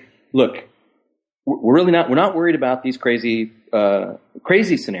say, look, we're not worried about these crazy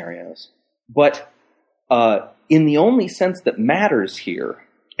scenarios, but in the only sense that matters here,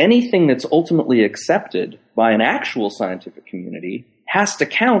 anything that's ultimately accepted by an actual scientific community has to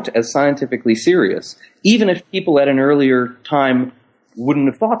count as scientifically serious, even if people at an earlier time wouldn't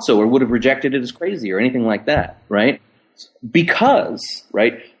have thought so or would have rejected it as crazy or anything like that, right? Because,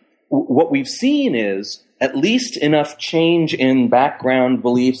 right, what we've seen is at least enough change in background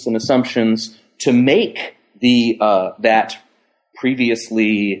beliefs and assumptions to make that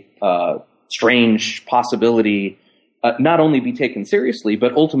previously strange possibility not only be taken seriously,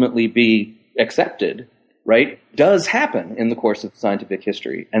 but ultimately be accepted, right, does happen in the course of scientific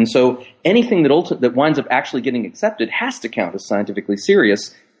history. And so anything that winds up actually getting accepted has to count as scientifically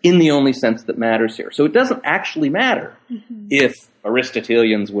serious in the only sense that matters here. So it doesn't actually matter if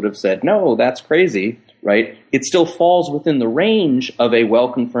Aristotelians would have said, no, that's crazy, right? It still falls within the range of a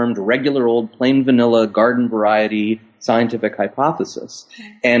well-confirmed, regular old, plain vanilla, garden variety scientific hypothesis.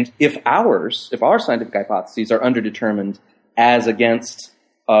 And if our scientific hypotheses are underdetermined as against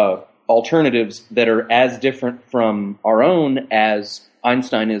alternatives that are as different from our own as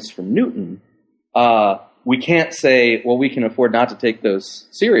Einstein is from Newton, we can't say, well, we can afford not to take those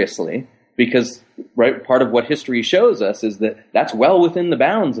seriously, because right, part of what history shows us is that that's well within the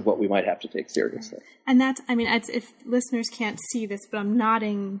bounds of what we might have to take seriously. And that's, I mean, if listeners can't see this, but I'm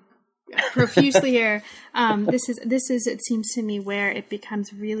nodding profusely here. This is, it seems to me, where it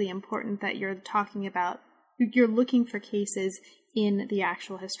becomes really important that you're looking for cases in the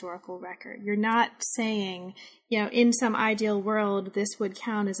actual historical record. You're not saying, in some ideal world, this would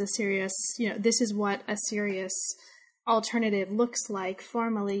count as a serious, this is what a serious alternative looks like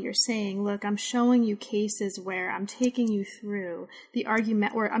formally. You're saying, look, I'm showing you cases where I'm taking you through the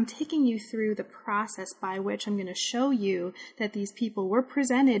argument, or I'm taking you through the process by which I'm going to show you that these people were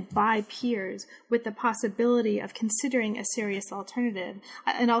presented by peers with the possibility of considering a serious alternative,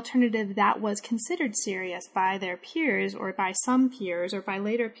 an alternative that was considered serious by their peers or by some peers or by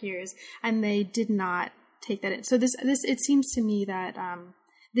later peers, and they did not take that in. So this it seems to me that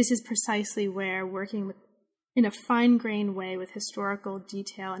this is precisely where working in a fine-grained way with historical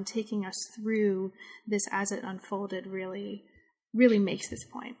detail and taking us through this as it unfolded really, really makes this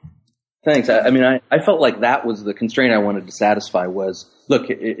point. Thanks. I felt like that was the constraint I wanted to satisfy was, look,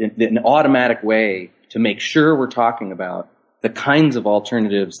 in an automatic way to make sure we're talking about the kinds of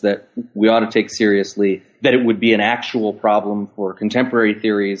alternatives that we ought to take seriously, that it would be an actual problem for contemporary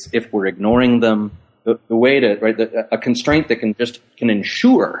theories if we're ignoring them. The way to, right, a constraint that can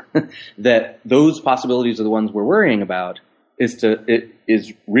ensure that those possibilities are the ones we're worrying about is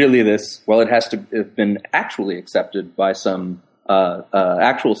really this, well, it has to have been actually accepted by some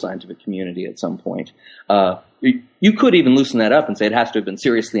actual scientific community at some point. You could even loosen that up and say it has to have been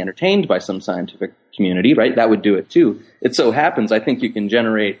seriously entertained by some scientific community, right? That would do it too. It so happens, I think you can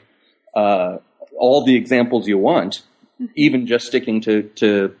generate all the examples you want, even just sticking to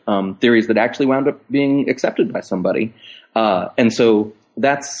theories that actually wound up being accepted by somebody. And so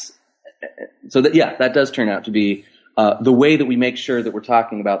that does turn out to be the way that we make sure that we're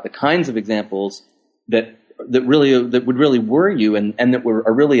talking about the kinds of examples that would really worry you and that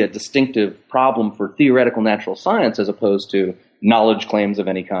are really a distinctive problem for theoretical natural science as opposed to knowledge claims of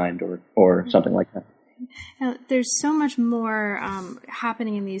any kind or something like that. Now, there's so much more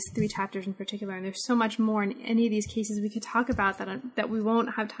happening in these three chapters in particular, and there's so much more in any of these cases we could talk about that we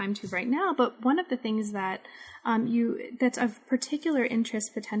won't have time to right now. But one of the things that that's of particular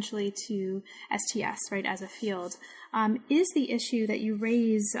interest potentially to STS, right, as a field, is the issue that you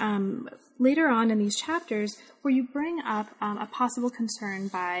raise later on in these chapters, where you bring up a possible concern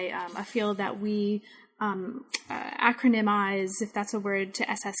by a field that we acronymize, if that's a word, to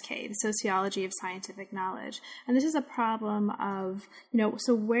SSK, the Sociology of Scientific Knowledge. And this is a problem of,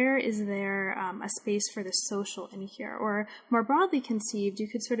 so where is there a space for the social in here? Or more broadly conceived, you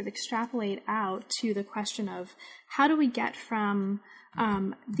could sort of extrapolate out to the question of how do we get from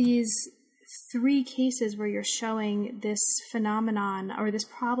these three cases where you're showing this phenomenon or this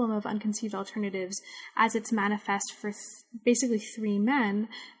problem of unconceived alternatives as it's manifest for basically three men.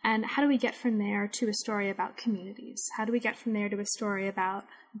 And how do we get from there to a story about communities? How do we get from there to a story about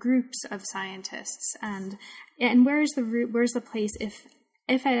groups of scientists? And where's the place, if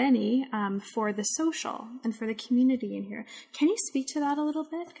at any, for the social and for the community in here? Can you speak to that a little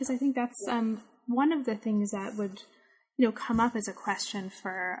bit? Because I think that's one of the things that would come up as a question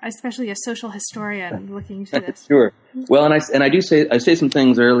for especially a social historian looking to this. Sure. Well, and I say some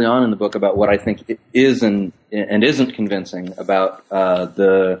things early on in the book about what I think it is and isn't convincing about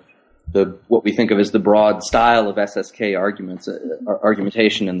the what we think of as the broad style of SSK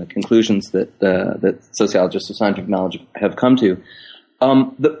argumentation and the conclusions that sociologists of scientific knowledge have come to.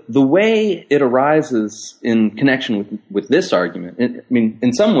 The way it arises in connection with this argument,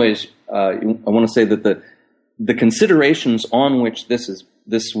 in some ways, I want to say that the considerations on which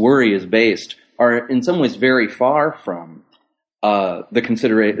this worry is based are in some ways very far from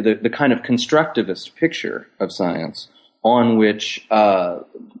the kind of constructivist picture of science on which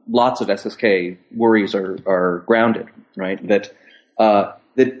lots of SSK worries are grounded. Right? The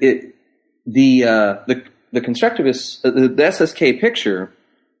constructivist, the SSK picture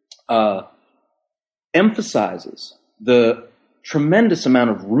emphasizes the tremendous amount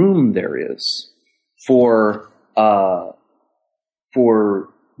of room there is for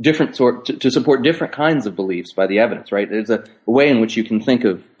different to support different kinds of beliefs by the evidence, right? There's a way in which you can think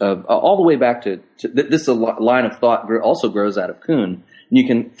of all the way back to this line of thought also grows out of Kuhn. And you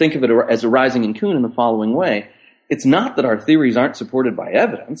can think of it as arising in Kuhn in the following way. It's not that our theories aren't supported by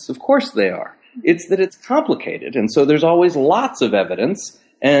evidence. Of course they are. It's that it's complicated. And so there's always lots of evidence.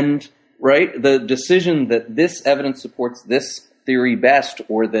 And, right, the decision that this evidence supports this theory best,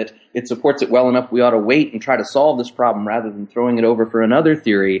 or that it supports it well enough, we ought to wait and try to solve this problem rather than throwing it over for another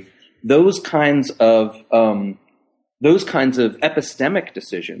theory. Those kinds of epistemic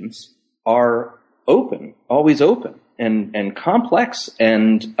decisions are always open, and complex,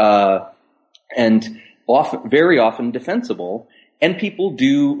 and very often defensible. And people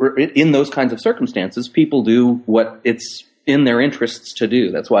do, or in those kinds of circumstances, people do what it's in their interests to do.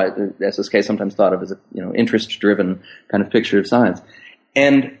 That's why the SSK sometimes thought of as a interest-driven kind of picture of science.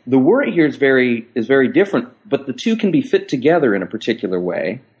 And the worry here is very different, but the two can be fit together in a particular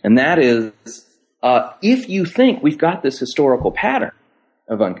way. And that is, if you think we've got this historical pattern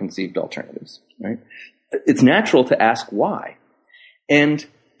of unconceived alternatives, right? It's natural to ask why. And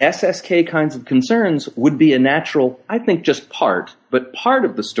SSK kinds of concerns would be a natural, I think, just part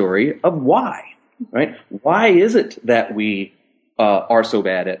of the story of why. Right? Why is it that we are so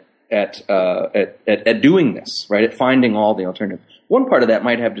bad at doing this? Right? At finding all the alternatives. One part of that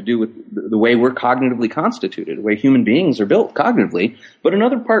might have to do with the way we're cognitively constituted, the way human beings are built cognitively. But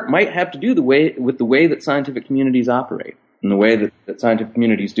another part might have to do with the way that scientific communities operate and the way that scientific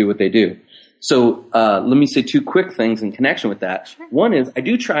communities do what they do. So let me say two quick things in connection with that. Sure. One is I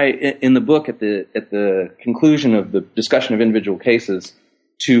do try in the book at the conclusion of the discussion of individual cases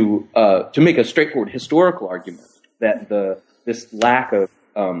to make a straightforward historical argument that this lack of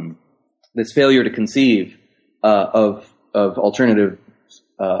this failure to conceive of alternative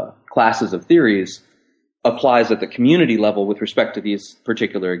classes of theories applies at the community level with respect to these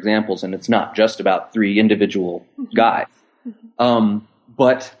particular examples, and it's not just about three individual guys.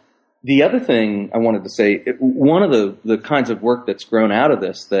 But the other thing I wanted to say, one of the kinds of work that's grown out of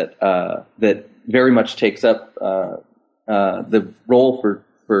this that very much takes up the role for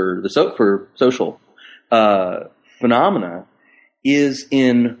social phenomena is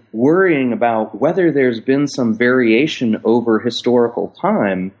in worrying about whether there's been some variation over historical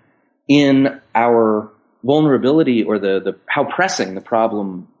time in our vulnerability or the how pressing the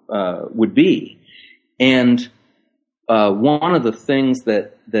problem would be. And one of the things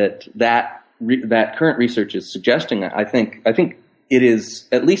that current research is suggesting, I think it is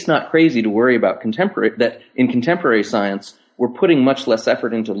at least not crazy to worry about in contemporary science we're putting much less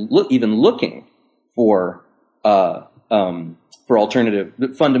effort into even looking for alternative,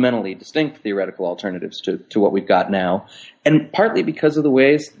 fundamentally distinct theoretical alternatives to what we've got now, and partly because of the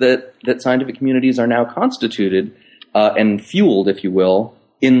ways that scientific communities are now constituted and fueled, if you will,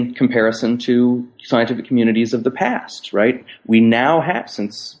 in comparison to scientific communities of the past. Right? We now have,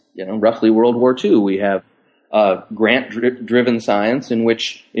 since roughly World War II, we have grant-driven science in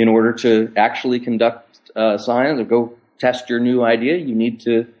which, in order to actually conduct science or go test your new idea, you need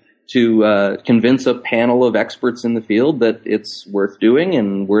to convince a panel of experts in the field that it's worth doing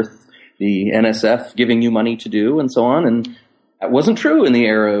and worth the NSF giving you money to do, and so on. And that wasn't true in the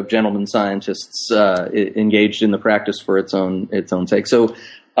era of gentlemen scientists engaged in the practice for its own sake. So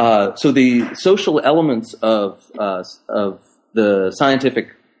So the social elements of the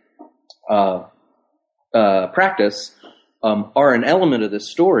scientific practice are an element of this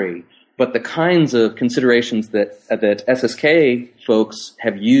story, but the kinds of considerations that SSK folks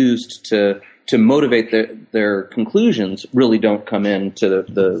have used to motivate their conclusions really don't come into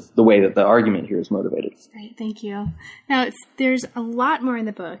the way that the argument here is motivated. Right, thank you. Now, there's a lot more in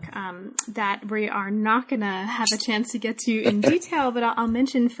the book that we are not going to have a chance to get to in detail, but I'll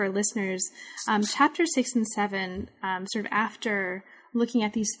mention for listeners, chapter 6 and 7, sort of after looking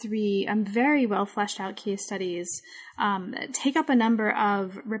at these three very well fleshed out case studies, take up a number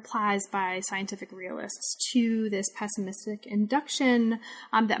of replies by scientific realists to this pessimistic induction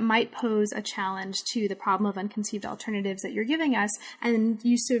that might pose a challenge to the problem of unconceived alternatives that you're giving us, and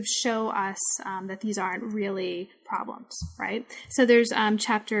you sort of show us that these aren't really problems, right? So there's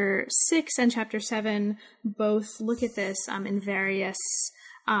chapter 6 and chapter 7 both look at this in various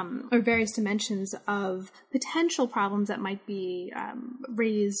dimensions of potential problems that might be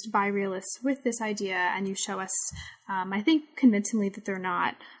raised by realists with this idea, and you show us, I think, convincingly that they're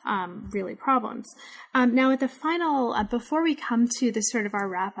not really problems. Now, at the final, before we come to this sort of our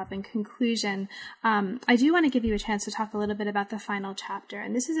wrap-up and conclusion, I do want to give you a chance to talk a little bit about the final chapter,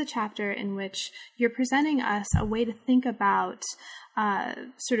 and this is a chapter in which you're presenting us a way to think about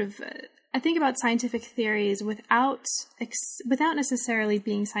I think about scientific theories without necessarily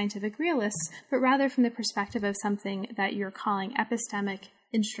being scientific realists, but rather from the perspective of something that you're calling epistemic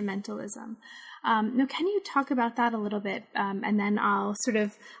instrumentalism. Now, can you talk about that a little bit, and then I'll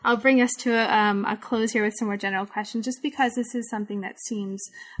bring us to a close here with some more general questions, just because this is something that seems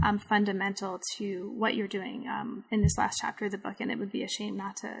fundamental to what you're doing in this last chapter of the book, and it would be a shame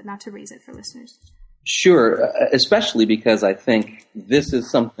not to raise it for listeners. Sure, especially because I think this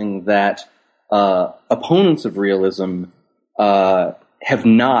is something that opponents of realism have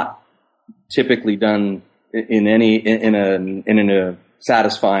not typically done in a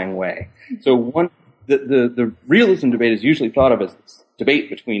satisfying way. So the realism debate is usually thought of as this debate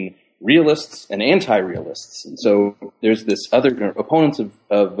between realists and anti-realists, and so there's this other opponents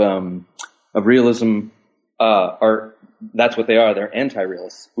of realism are. That's what they are. They're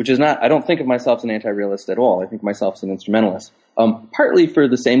anti-realists, which is not, I don't think of myself as an anti-realist at all. I think of myself as an instrumentalist. Partly for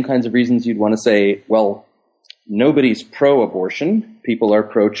the same kinds of reasons you'd want to say, well, nobody's pro-abortion. People are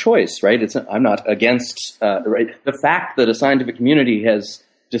pro-choice, right? I'm not against, right? The fact that a scientific community has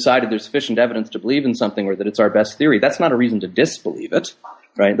decided there's sufficient evidence to believe in something or that it's our best theory, that's not a reason to disbelieve it,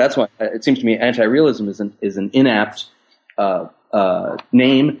 right? That's why it seems to me anti-realism is an inapt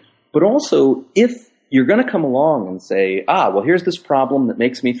name. But also, if you're going to come along and say, well, here's this problem that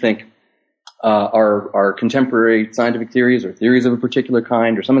makes me think our contemporary scientific theories or theories of a particular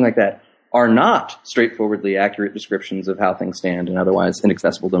kind or something like that are not straightforwardly accurate descriptions of how things stand in otherwise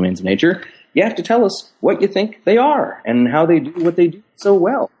inaccessible domains of nature. You have to tell us what you think they are and how they do what they do so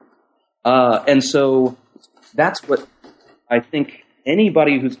well. And so that's what I think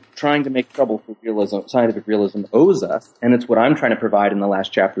anybody who's trying to make trouble for scientific realism owes us, and it's what I'm trying to provide in the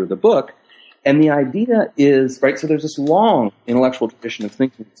last chapter of the book. And the idea is, right, so there's this long intellectual tradition of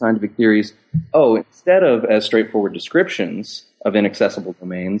thinking of scientific theories, instead of as straightforward descriptions of inaccessible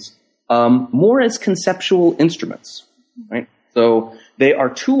domains, more as conceptual instruments, right? So they are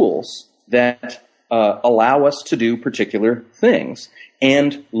tools that allow us to do particular things.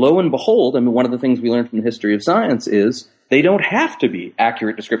 And lo and behold, one of the things we learned from the history of science is they don't have to be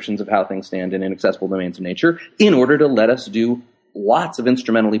accurate descriptions of how things stand in inaccessible domains of nature in order to let us do lots of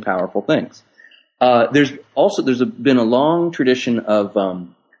instrumentally powerful things. There's been a long tradition of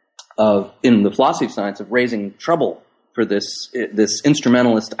in the philosophy of science of raising trouble for this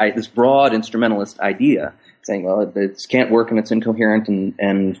broad instrumentalist idea, saying, well, it can't work and it's incoherent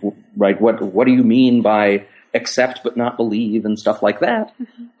and right, what do you mean by accept but not believe and stuff like that?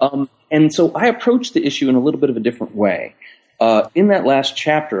 Mm-hmm. And so I approach the issue in a little bit of a different way. In that last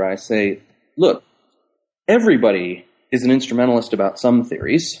chapter, I say, look, everybody is an instrumentalist about some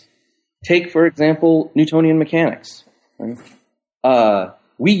theories. Take, for example, Newtonian mechanics. Right?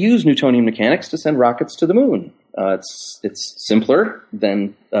 We use Newtonian mechanics to send rockets to the moon. It's simpler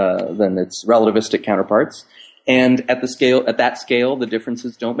than its relativistic counterparts, and at that scale, the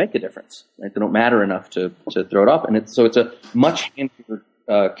differences don't make a difference. Right? They don't matter enough to throw it off, and it's a much handier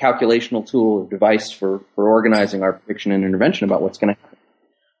calculational tool or device for organizing our prediction and intervention about what's going to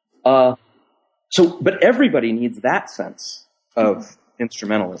happen. But everybody needs that sense of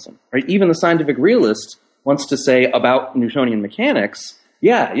instrumentalism, right? Even the scientific realist wants to say about Newtonian mechanics,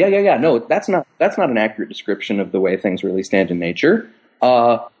 no, that's not an accurate description of the way things really stand in nature.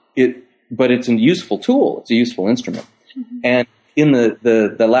 But it's a useful tool. It's a useful instrument. Mm-hmm. And in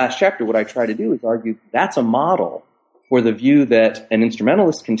the last chapter, what I try to do is argue that's a model for the view that an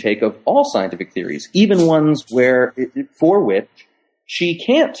instrumentalist can take of all scientific theories, even ones for which she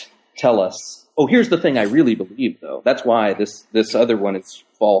can't tell us, oh, here's the thing I really believe, though. That's why this other one is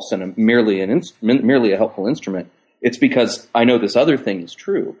false and merely a helpful instrument. It's because I know this other thing is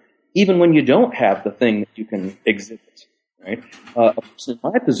true, even when you don't have the thing that you can exhibit. Right? A person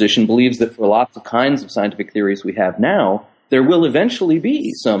in my position believes that for lots of kinds of scientific theories we have now, there will eventually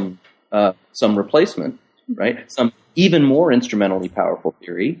be some replacement, right? Some even more instrumentally powerful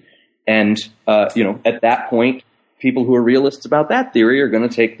theory, and at that point, people who are realists about that theory are going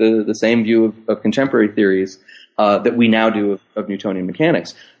to take the same view of contemporary theories that we now do of Newtonian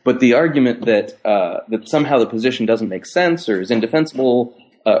mechanics. But the argument that somehow the position doesn't make sense or is indefensible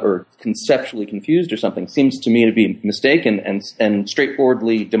or conceptually confused or something seems to me to be mistaken and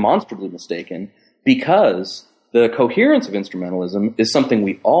straightforwardly, demonstrably mistaken, because the coherence of instrumentalism is something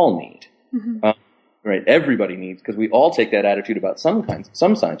we all need. Mm-hmm. Right? Everybody needs, because we all take that attitude about some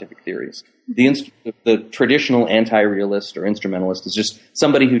scientific theories. The traditional anti-realist or instrumentalist is just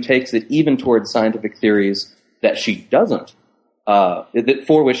somebody who takes it even towards scientific theories that she doesn't,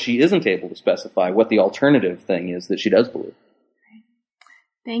 for which she isn't able to specify what the alternative thing is that she does believe.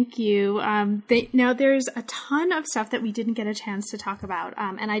 Thank you. Now, there's a ton of stuff that we didn't get a chance to talk about,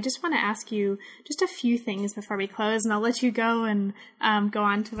 and I just want to ask you just a few things before we close, and I'll let you go and go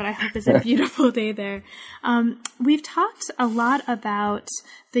on to what I hope is a beautiful day there. We've talked a lot about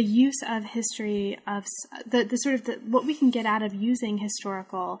the use of history, of what we can get out of using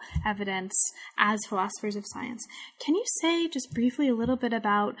historical evidence as philosophers of science. Can you say just briefly a little bit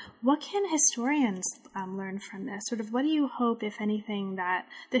about what can historians learn from this? Sort of what do you hope, if anything, that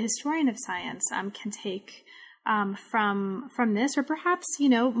the historian of science can take from this, or perhaps,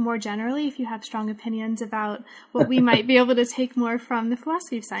 more generally, if you have strong opinions about what we might be able to take more from the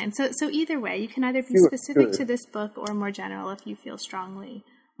philosophy of science. So either way, you can either be specific to this book or more general if you feel strongly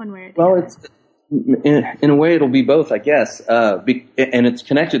one way or the other. Well, in a way, it'll be both, I guess, and it's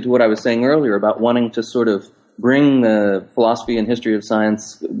connected to what I was saying earlier about wanting to sort of bring the philosophy and history of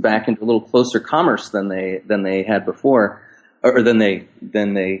science back into a little closer commerce than they had before, or than they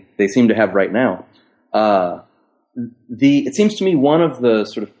seem to have right now. It seems to me one of the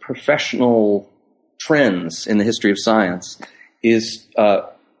sort of professional trends in the history of science is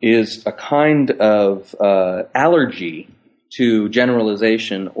a kind of allergy to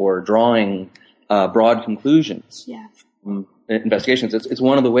generalization or drawing broad conclusions. Yeah. Investigations. It's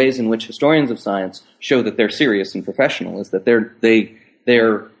one of the ways in which historians of science show that they're serious and professional, is that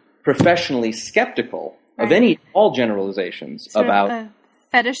they're professionally skeptical of all generalizations about a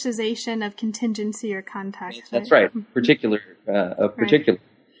fetishization of contingency or context. That's right. Particular.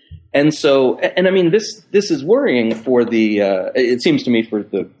 And so, and I mean, this is worrying for it seems to me, for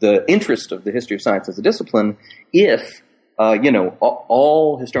the interest of the history of science as a discipline, if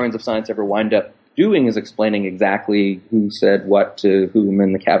all historians of science ever wind up doing is explaining exactly who said what to whom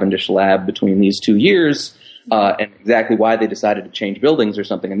in the Cavendish lab between these 2 years, and exactly why they decided to change buildings or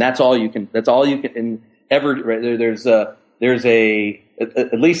something. And that's all you can ever. There's at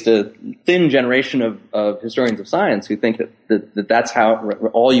least a thin generation of historians of science who think that's how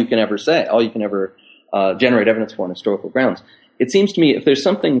all you can ever say, all you can ever generate evidence for on historical grounds. It seems to me if there's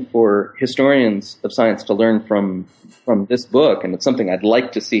something for historians of science to learn from this book, and it's something I'd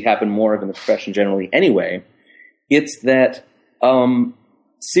like to see happen more of in the profession generally anyway, it's that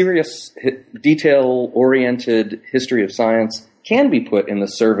serious, detail-oriented history of science can be put in the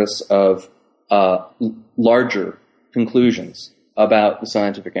service of larger conclusions about the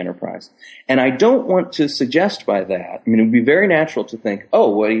scientific enterprise. And I don't want to suggest by that, I mean, it would be very natural to think,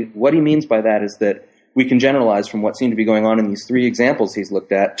 what he means by that is that we can generalize from what seemed to be going on in these 3 examples he's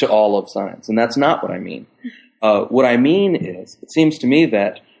looked at to all of science. And that's not what I mean. What I mean is, it seems to me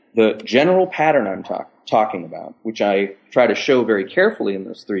that the general pattern I'm talking about, which I try to show very carefully in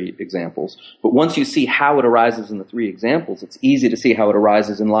those 3 examples, but once you see how it arises in the 3 examples, it's easy to see how it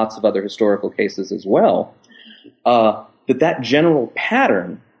arises in lots of other historical cases as well, that general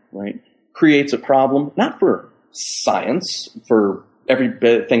pattern, right, creates a problem, not for science, for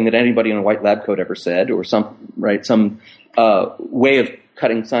everything that anybody in a white lab coat ever said, or some way of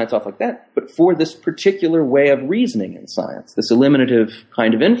cutting science off like that, but for this particular way of reasoning in science, this eliminative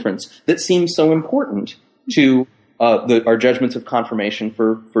kind of inference that seems so important to our judgments of confirmation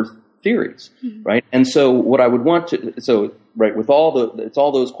for theories, right? And so what I would want to, with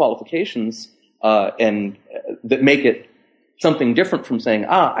all those qualifications and that make it something different from saying,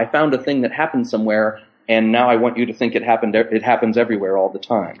 I found a thing that happened somewhere, and now I want you to think it happens everywhere all the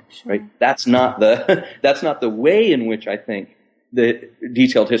time, right? That's not the way in which I think the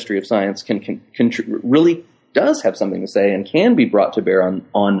detailed history of science really does have something to say and can be brought to bear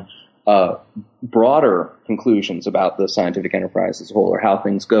on broader conclusions about the scientific enterprise as a whole, or how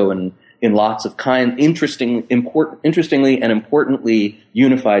things go in lots of interestingly and importantly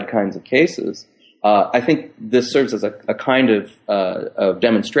unified kinds of cases. I think this serves as a kind of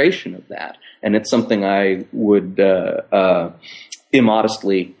demonstration of that, and it's something I would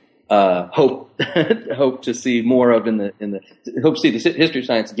immodestly hope to see more of hope to see the history of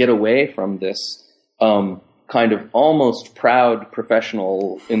science get away from this kind of almost proud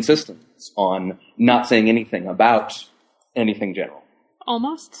professional insistence on not saying anything about anything general.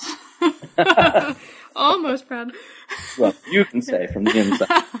 Almost. Almost proud. Well, you can say from the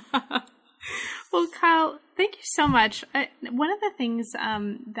inside. Well, Kyle, thank you so much. One of the things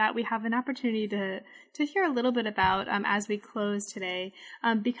that we have an opportunity to hear a little bit about as we close today,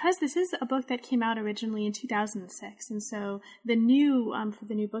 because this is a book that came out originally in 2006, and so the new for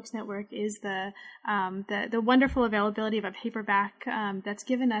the New Books Network is the wonderful availability of a paperback that's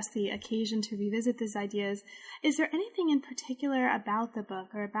given us the occasion to revisit these ideas. Is there anything in particular about the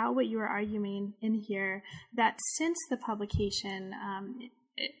book or about what you are arguing in here that since the publication,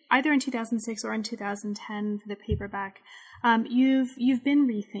 either in 2006 or in 2010 for the paperback, you've been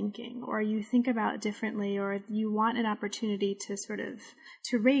rethinking, or you think about differently, or you want an opportunity to sort of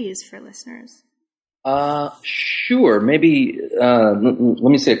to raise for listeners? Sure. Maybe let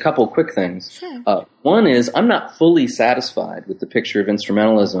me say a couple of quick things. Sure. One is I'm not fully satisfied with the picture of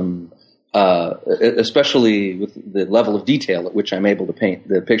instrumentalism, especially with the level of detail at which I'm able to paint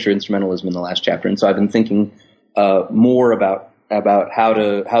the picture of instrumentalism in the last chapter. And so I've been thinking more about how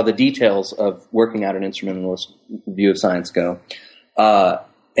the details of working out an instrumentalist view of science go,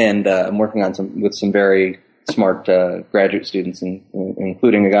 and I'm working on with some very smart graduate students,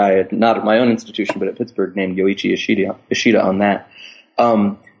 including a guy not at my own institution but at Pittsburgh named Yoichi Ishida on that.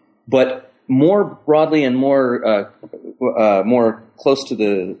 But more broadly and more close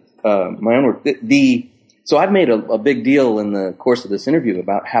to my own work, so I've made a big deal in the course of this interview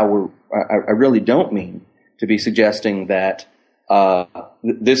about how I really don't mean to be suggesting that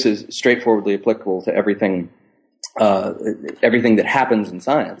this is straightforwardly applicable to everything that happens in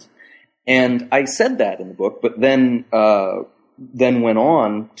science. And I said that in the book, but then went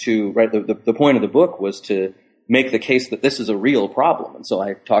on to, right, the point of the book was to make the case that this is a real problem. And so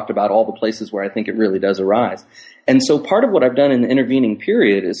I talked about all the places where I think it really does arise. And so part of what I've done in the intervening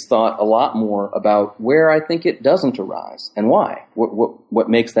period is thought a lot more about where I think it doesn't arise and why, what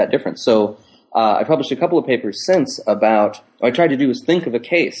makes that difference. So I published a couple of papers since about, what I tried to do is think of a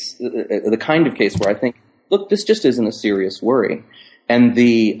case, the kind of case where I think, look, this just isn't a serious worry. And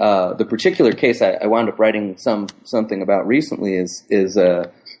the particular case I wound up writing something about recently is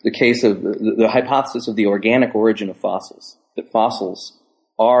the case of the hypothesis of the organic origin of fossils, that fossils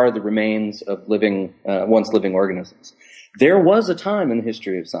are the remains of once living organisms. There was a time in the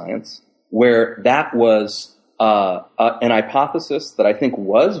history of science where that was an hypothesis that I think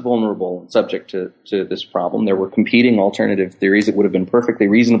was vulnerable and subject to this problem. There were competing alternative theories. It would have been perfectly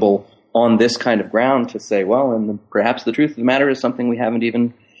reasonable on this kind of ground to say, well, and perhaps the truth of the matter is something we haven't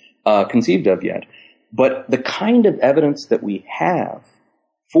even conceived of yet. But the kind of evidence that we have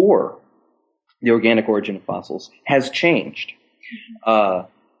for the organic origin of fossils has changed.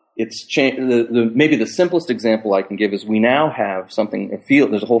 It's changed. Maybe the simplest example I can give is we now have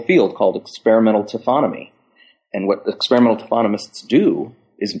there's a whole field called experimental taphonomy. And what experimental taphonomists do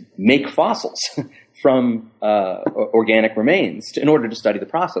is make fossils from organic remains in order to study the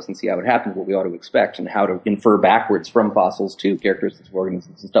process and see how it happens, what we ought to expect, and how to infer backwards from fossils to characteristics of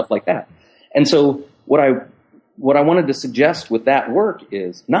organisms and stuff like that. And so what I wanted to suggest with that work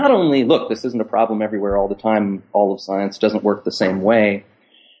is not only, look, this isn't a problem everywhere all the time, all of science doesn't work the same way.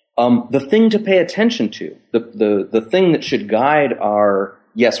 The thing to pay attention to, the thing that should guide our,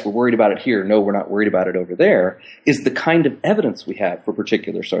 yes, we're worried about it here, no, we're not worried about it over there, is the kind of evidence we have for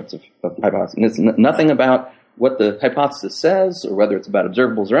particular sorts of hypotheses. And it's nothing about what the hypothesis says, or whether it's about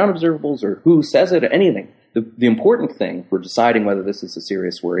observables or unobservables, or who says it, or anything. The important thing for deciding whether this is a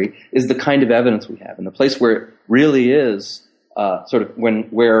serious worry is the kind of evidence we have. And the place where it really is sort of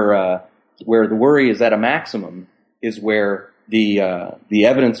where the worry is at a maximum is where the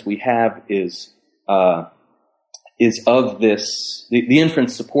evidence we have is of this, the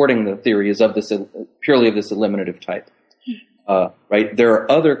inference supporting the theory is of this purely of this eliminative type. Right? There are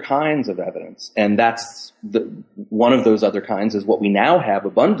other kinds of evidence, and that's one of those other kinds is what we now have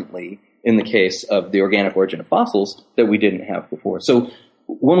abundantly in the case of the organic origin of fossils that we didn't have before. So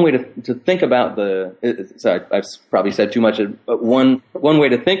one way to think about I've probably said too much, but one way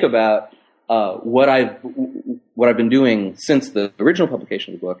to think about what I've been doing since the original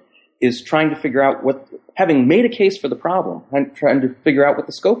publication of the book is trying to figure out having made a case for the problem, I'm trying to figure out what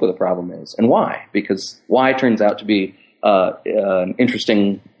the scope of the problem is and why, because why turns out to be an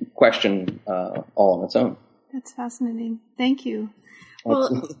interesting question all on its own. That's fascinating. Thank you.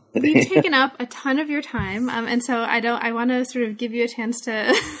 Well, we've taken up a ton of your time, and so I want to sort of give you a chance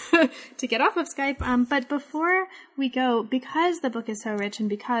to to get off of Skype. But before we go, because the book is so rich and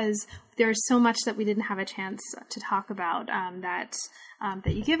because there's so much that we didn't have a chance to talk about that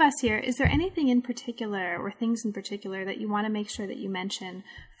you give us here, is there anything in particular or things in particular that you want to make sure that you mention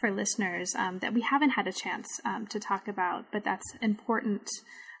for listeners that we haven't had a chance to talk about, but that's important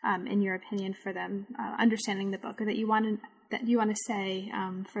in your opinion for them understanding the book, or that you want to say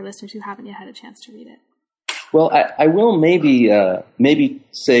for listeners who haven't yet had a chance to read it? Well, I will maybe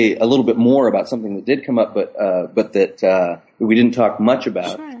say a little bit more about something that did come up, but that we didn't talk much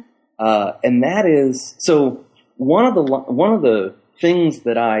about. Sure. And that is, so one of the things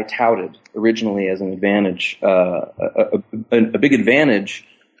that I touted originally as an advantage, a big advantage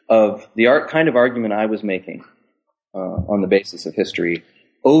of the kind of argument I was making on the basis of history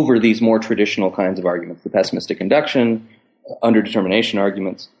over these more traditional kinds of arguments, the pessimistic induction, underdetermination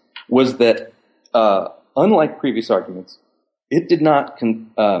arguments, was that unlike previous arguments, it did not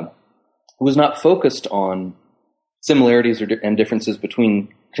was not focused on similarities and differences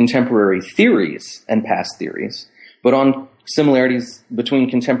between contemporary theories and past theories, but on similarities between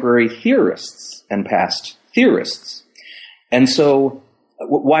contemporary theorists and past theorists. And so,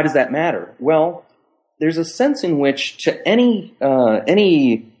 why does that matter? Well, there's a sense in which to any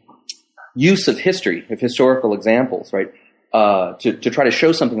use of history, of historical examples, right, to try to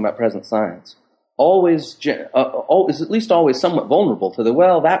show something about present science, is at least always somewhat vulnerable to the,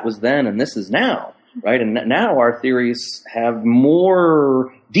 that was then and this is now, right? And now our theories have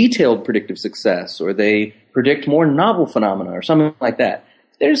more detailed predictive success, or they predict more novel phenomena, or something like that.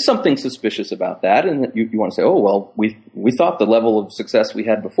 There's something suspicious about that, and that you want to say, we thought the level of success we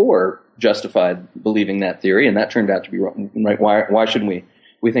had before justified believing that theory, and that turned out to be wrong. Right? Why shouldn't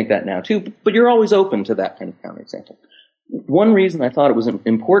we think that now too? But you're always open to that kind of counterexample. One reason I thought it was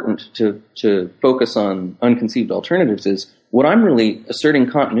important to focus on unconceived alternatives is what I'm really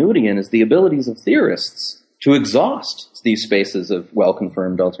asserting continuity in is the abilities of theorists to exhaust these spaces of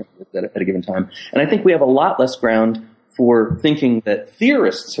well-confirmed alternatives at a given time. And I think we have a lot less ground for thinking that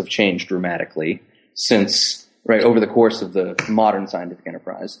theorists have changed dramatically since, right, over the course of the modern scientific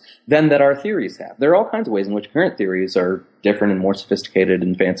enterprise than that our theories have. There are all kinds of ways in which current theories are different and more sophisticated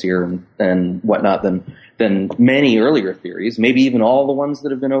and fancier and whatnot than many earlier theories, maybe even all the ones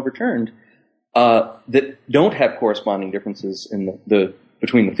that have been overturned, that don't have corresponding differences in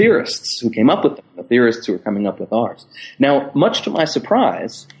between the theorists who came up with them, the theorists who are coming up with ours. Now, much to my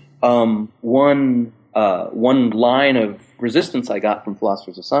surprise, one line of resistance I got from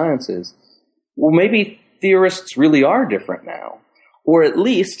philosophers of science is, well, maybe theorists really are different now. Or at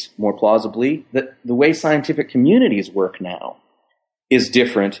least, more plausibly, that the way scientific communities work now is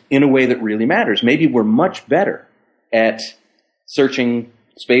different in a way that really matters. Maybe we're much better at searching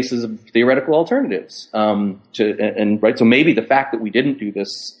spaces of theoretical alternatives. So maybe the fact that we didn't do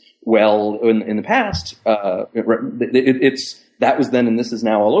this well in the past, that was then and this is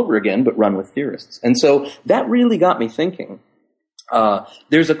now all over again, but run with theorists. And so that really got me thinking.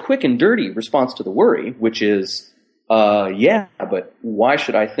 There's a quick and dirty response to the worry, which is, but why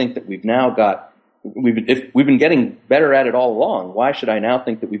should I think that if we've been getting better at it all along, why should I now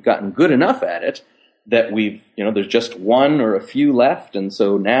think that we've gotten good enough at it that there's just one or a few left, and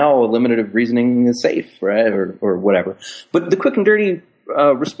so now eliminative reasoning is safe, right, or whatever. But the quick and dirty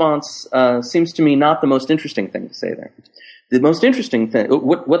response seems to me not the most interesting thing to say there. The most interesting thing,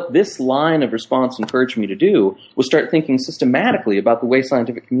 what this line of response encouraged me to do, was start thinking systematically about the way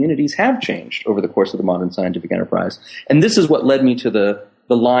scientific communities have changed over the course of the modern scientific enterprise. And this is what led me to the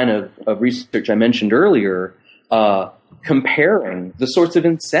line of research I mentioned earlier, comparing the sorts of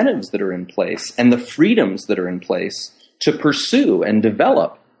incentives that are in place and the freedoms that are in place to pursue and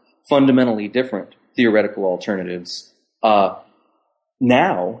develop fundamentally different theoretical alternatives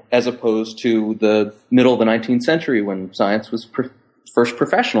now, as opposed to the middle of the 19th century when science was first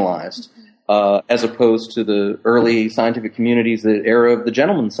professionalized, as opposed to the early scientific communities, the era of the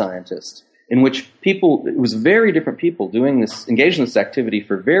gentleman scientist, in which it was very different people engaged in this activity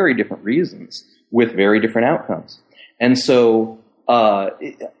for very different reasons, with very different outcomes. And so,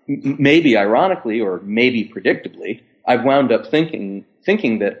 maybe ironically, or maybe predictably, I've wound up thinking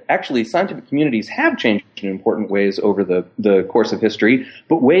that actually scientific communities have changed in important ways over the course of history,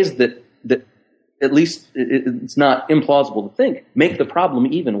 but ways that at least it's not implausible to think, make the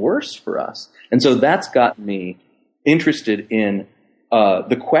problem even worse for us. And so that's gotten me interested in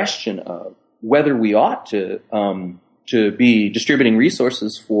the question of whether we ought to be distributing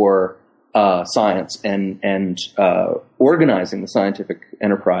resources for science and organizing the scientific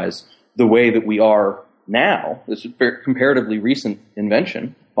enterprise the way that we are now. This is a comparatively recent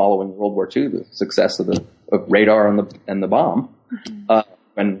invention following World War II, the success of radar and the bomb,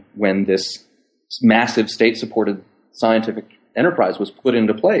 when this massive state-supported scientific enterprise was put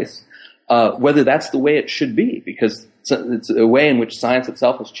into place. Whether that's the way it should be, because it's a way in which science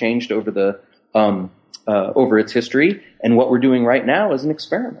itself has changed over over its history, and what we're doing right now is an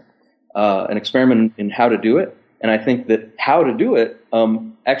experiment in how to do it. And I think that how to do it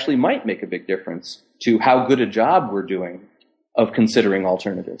actually might make a big difference to how good a job we're doing of considering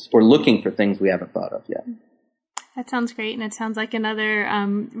alternatives or looking for things we haven't thought of yet. That sounds great, and it sounds like another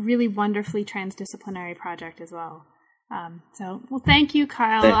really wonderfully transdisciplinary project as well. Well, thank you,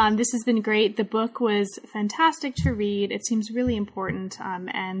 Kyle. This has been great. The book was fantastic to read. It seems really important,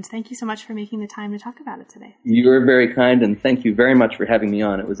 and thank you so much for making the time to talk about it today. You were very kind, and thank you very much for having me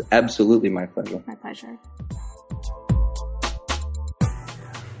on. It was absolutely my pleasure. My pleasure.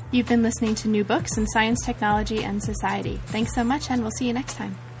 You've been listening to New Books in Science, Technology, and Society. Thanks so much, and we'll see you next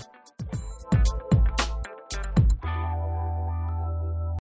time.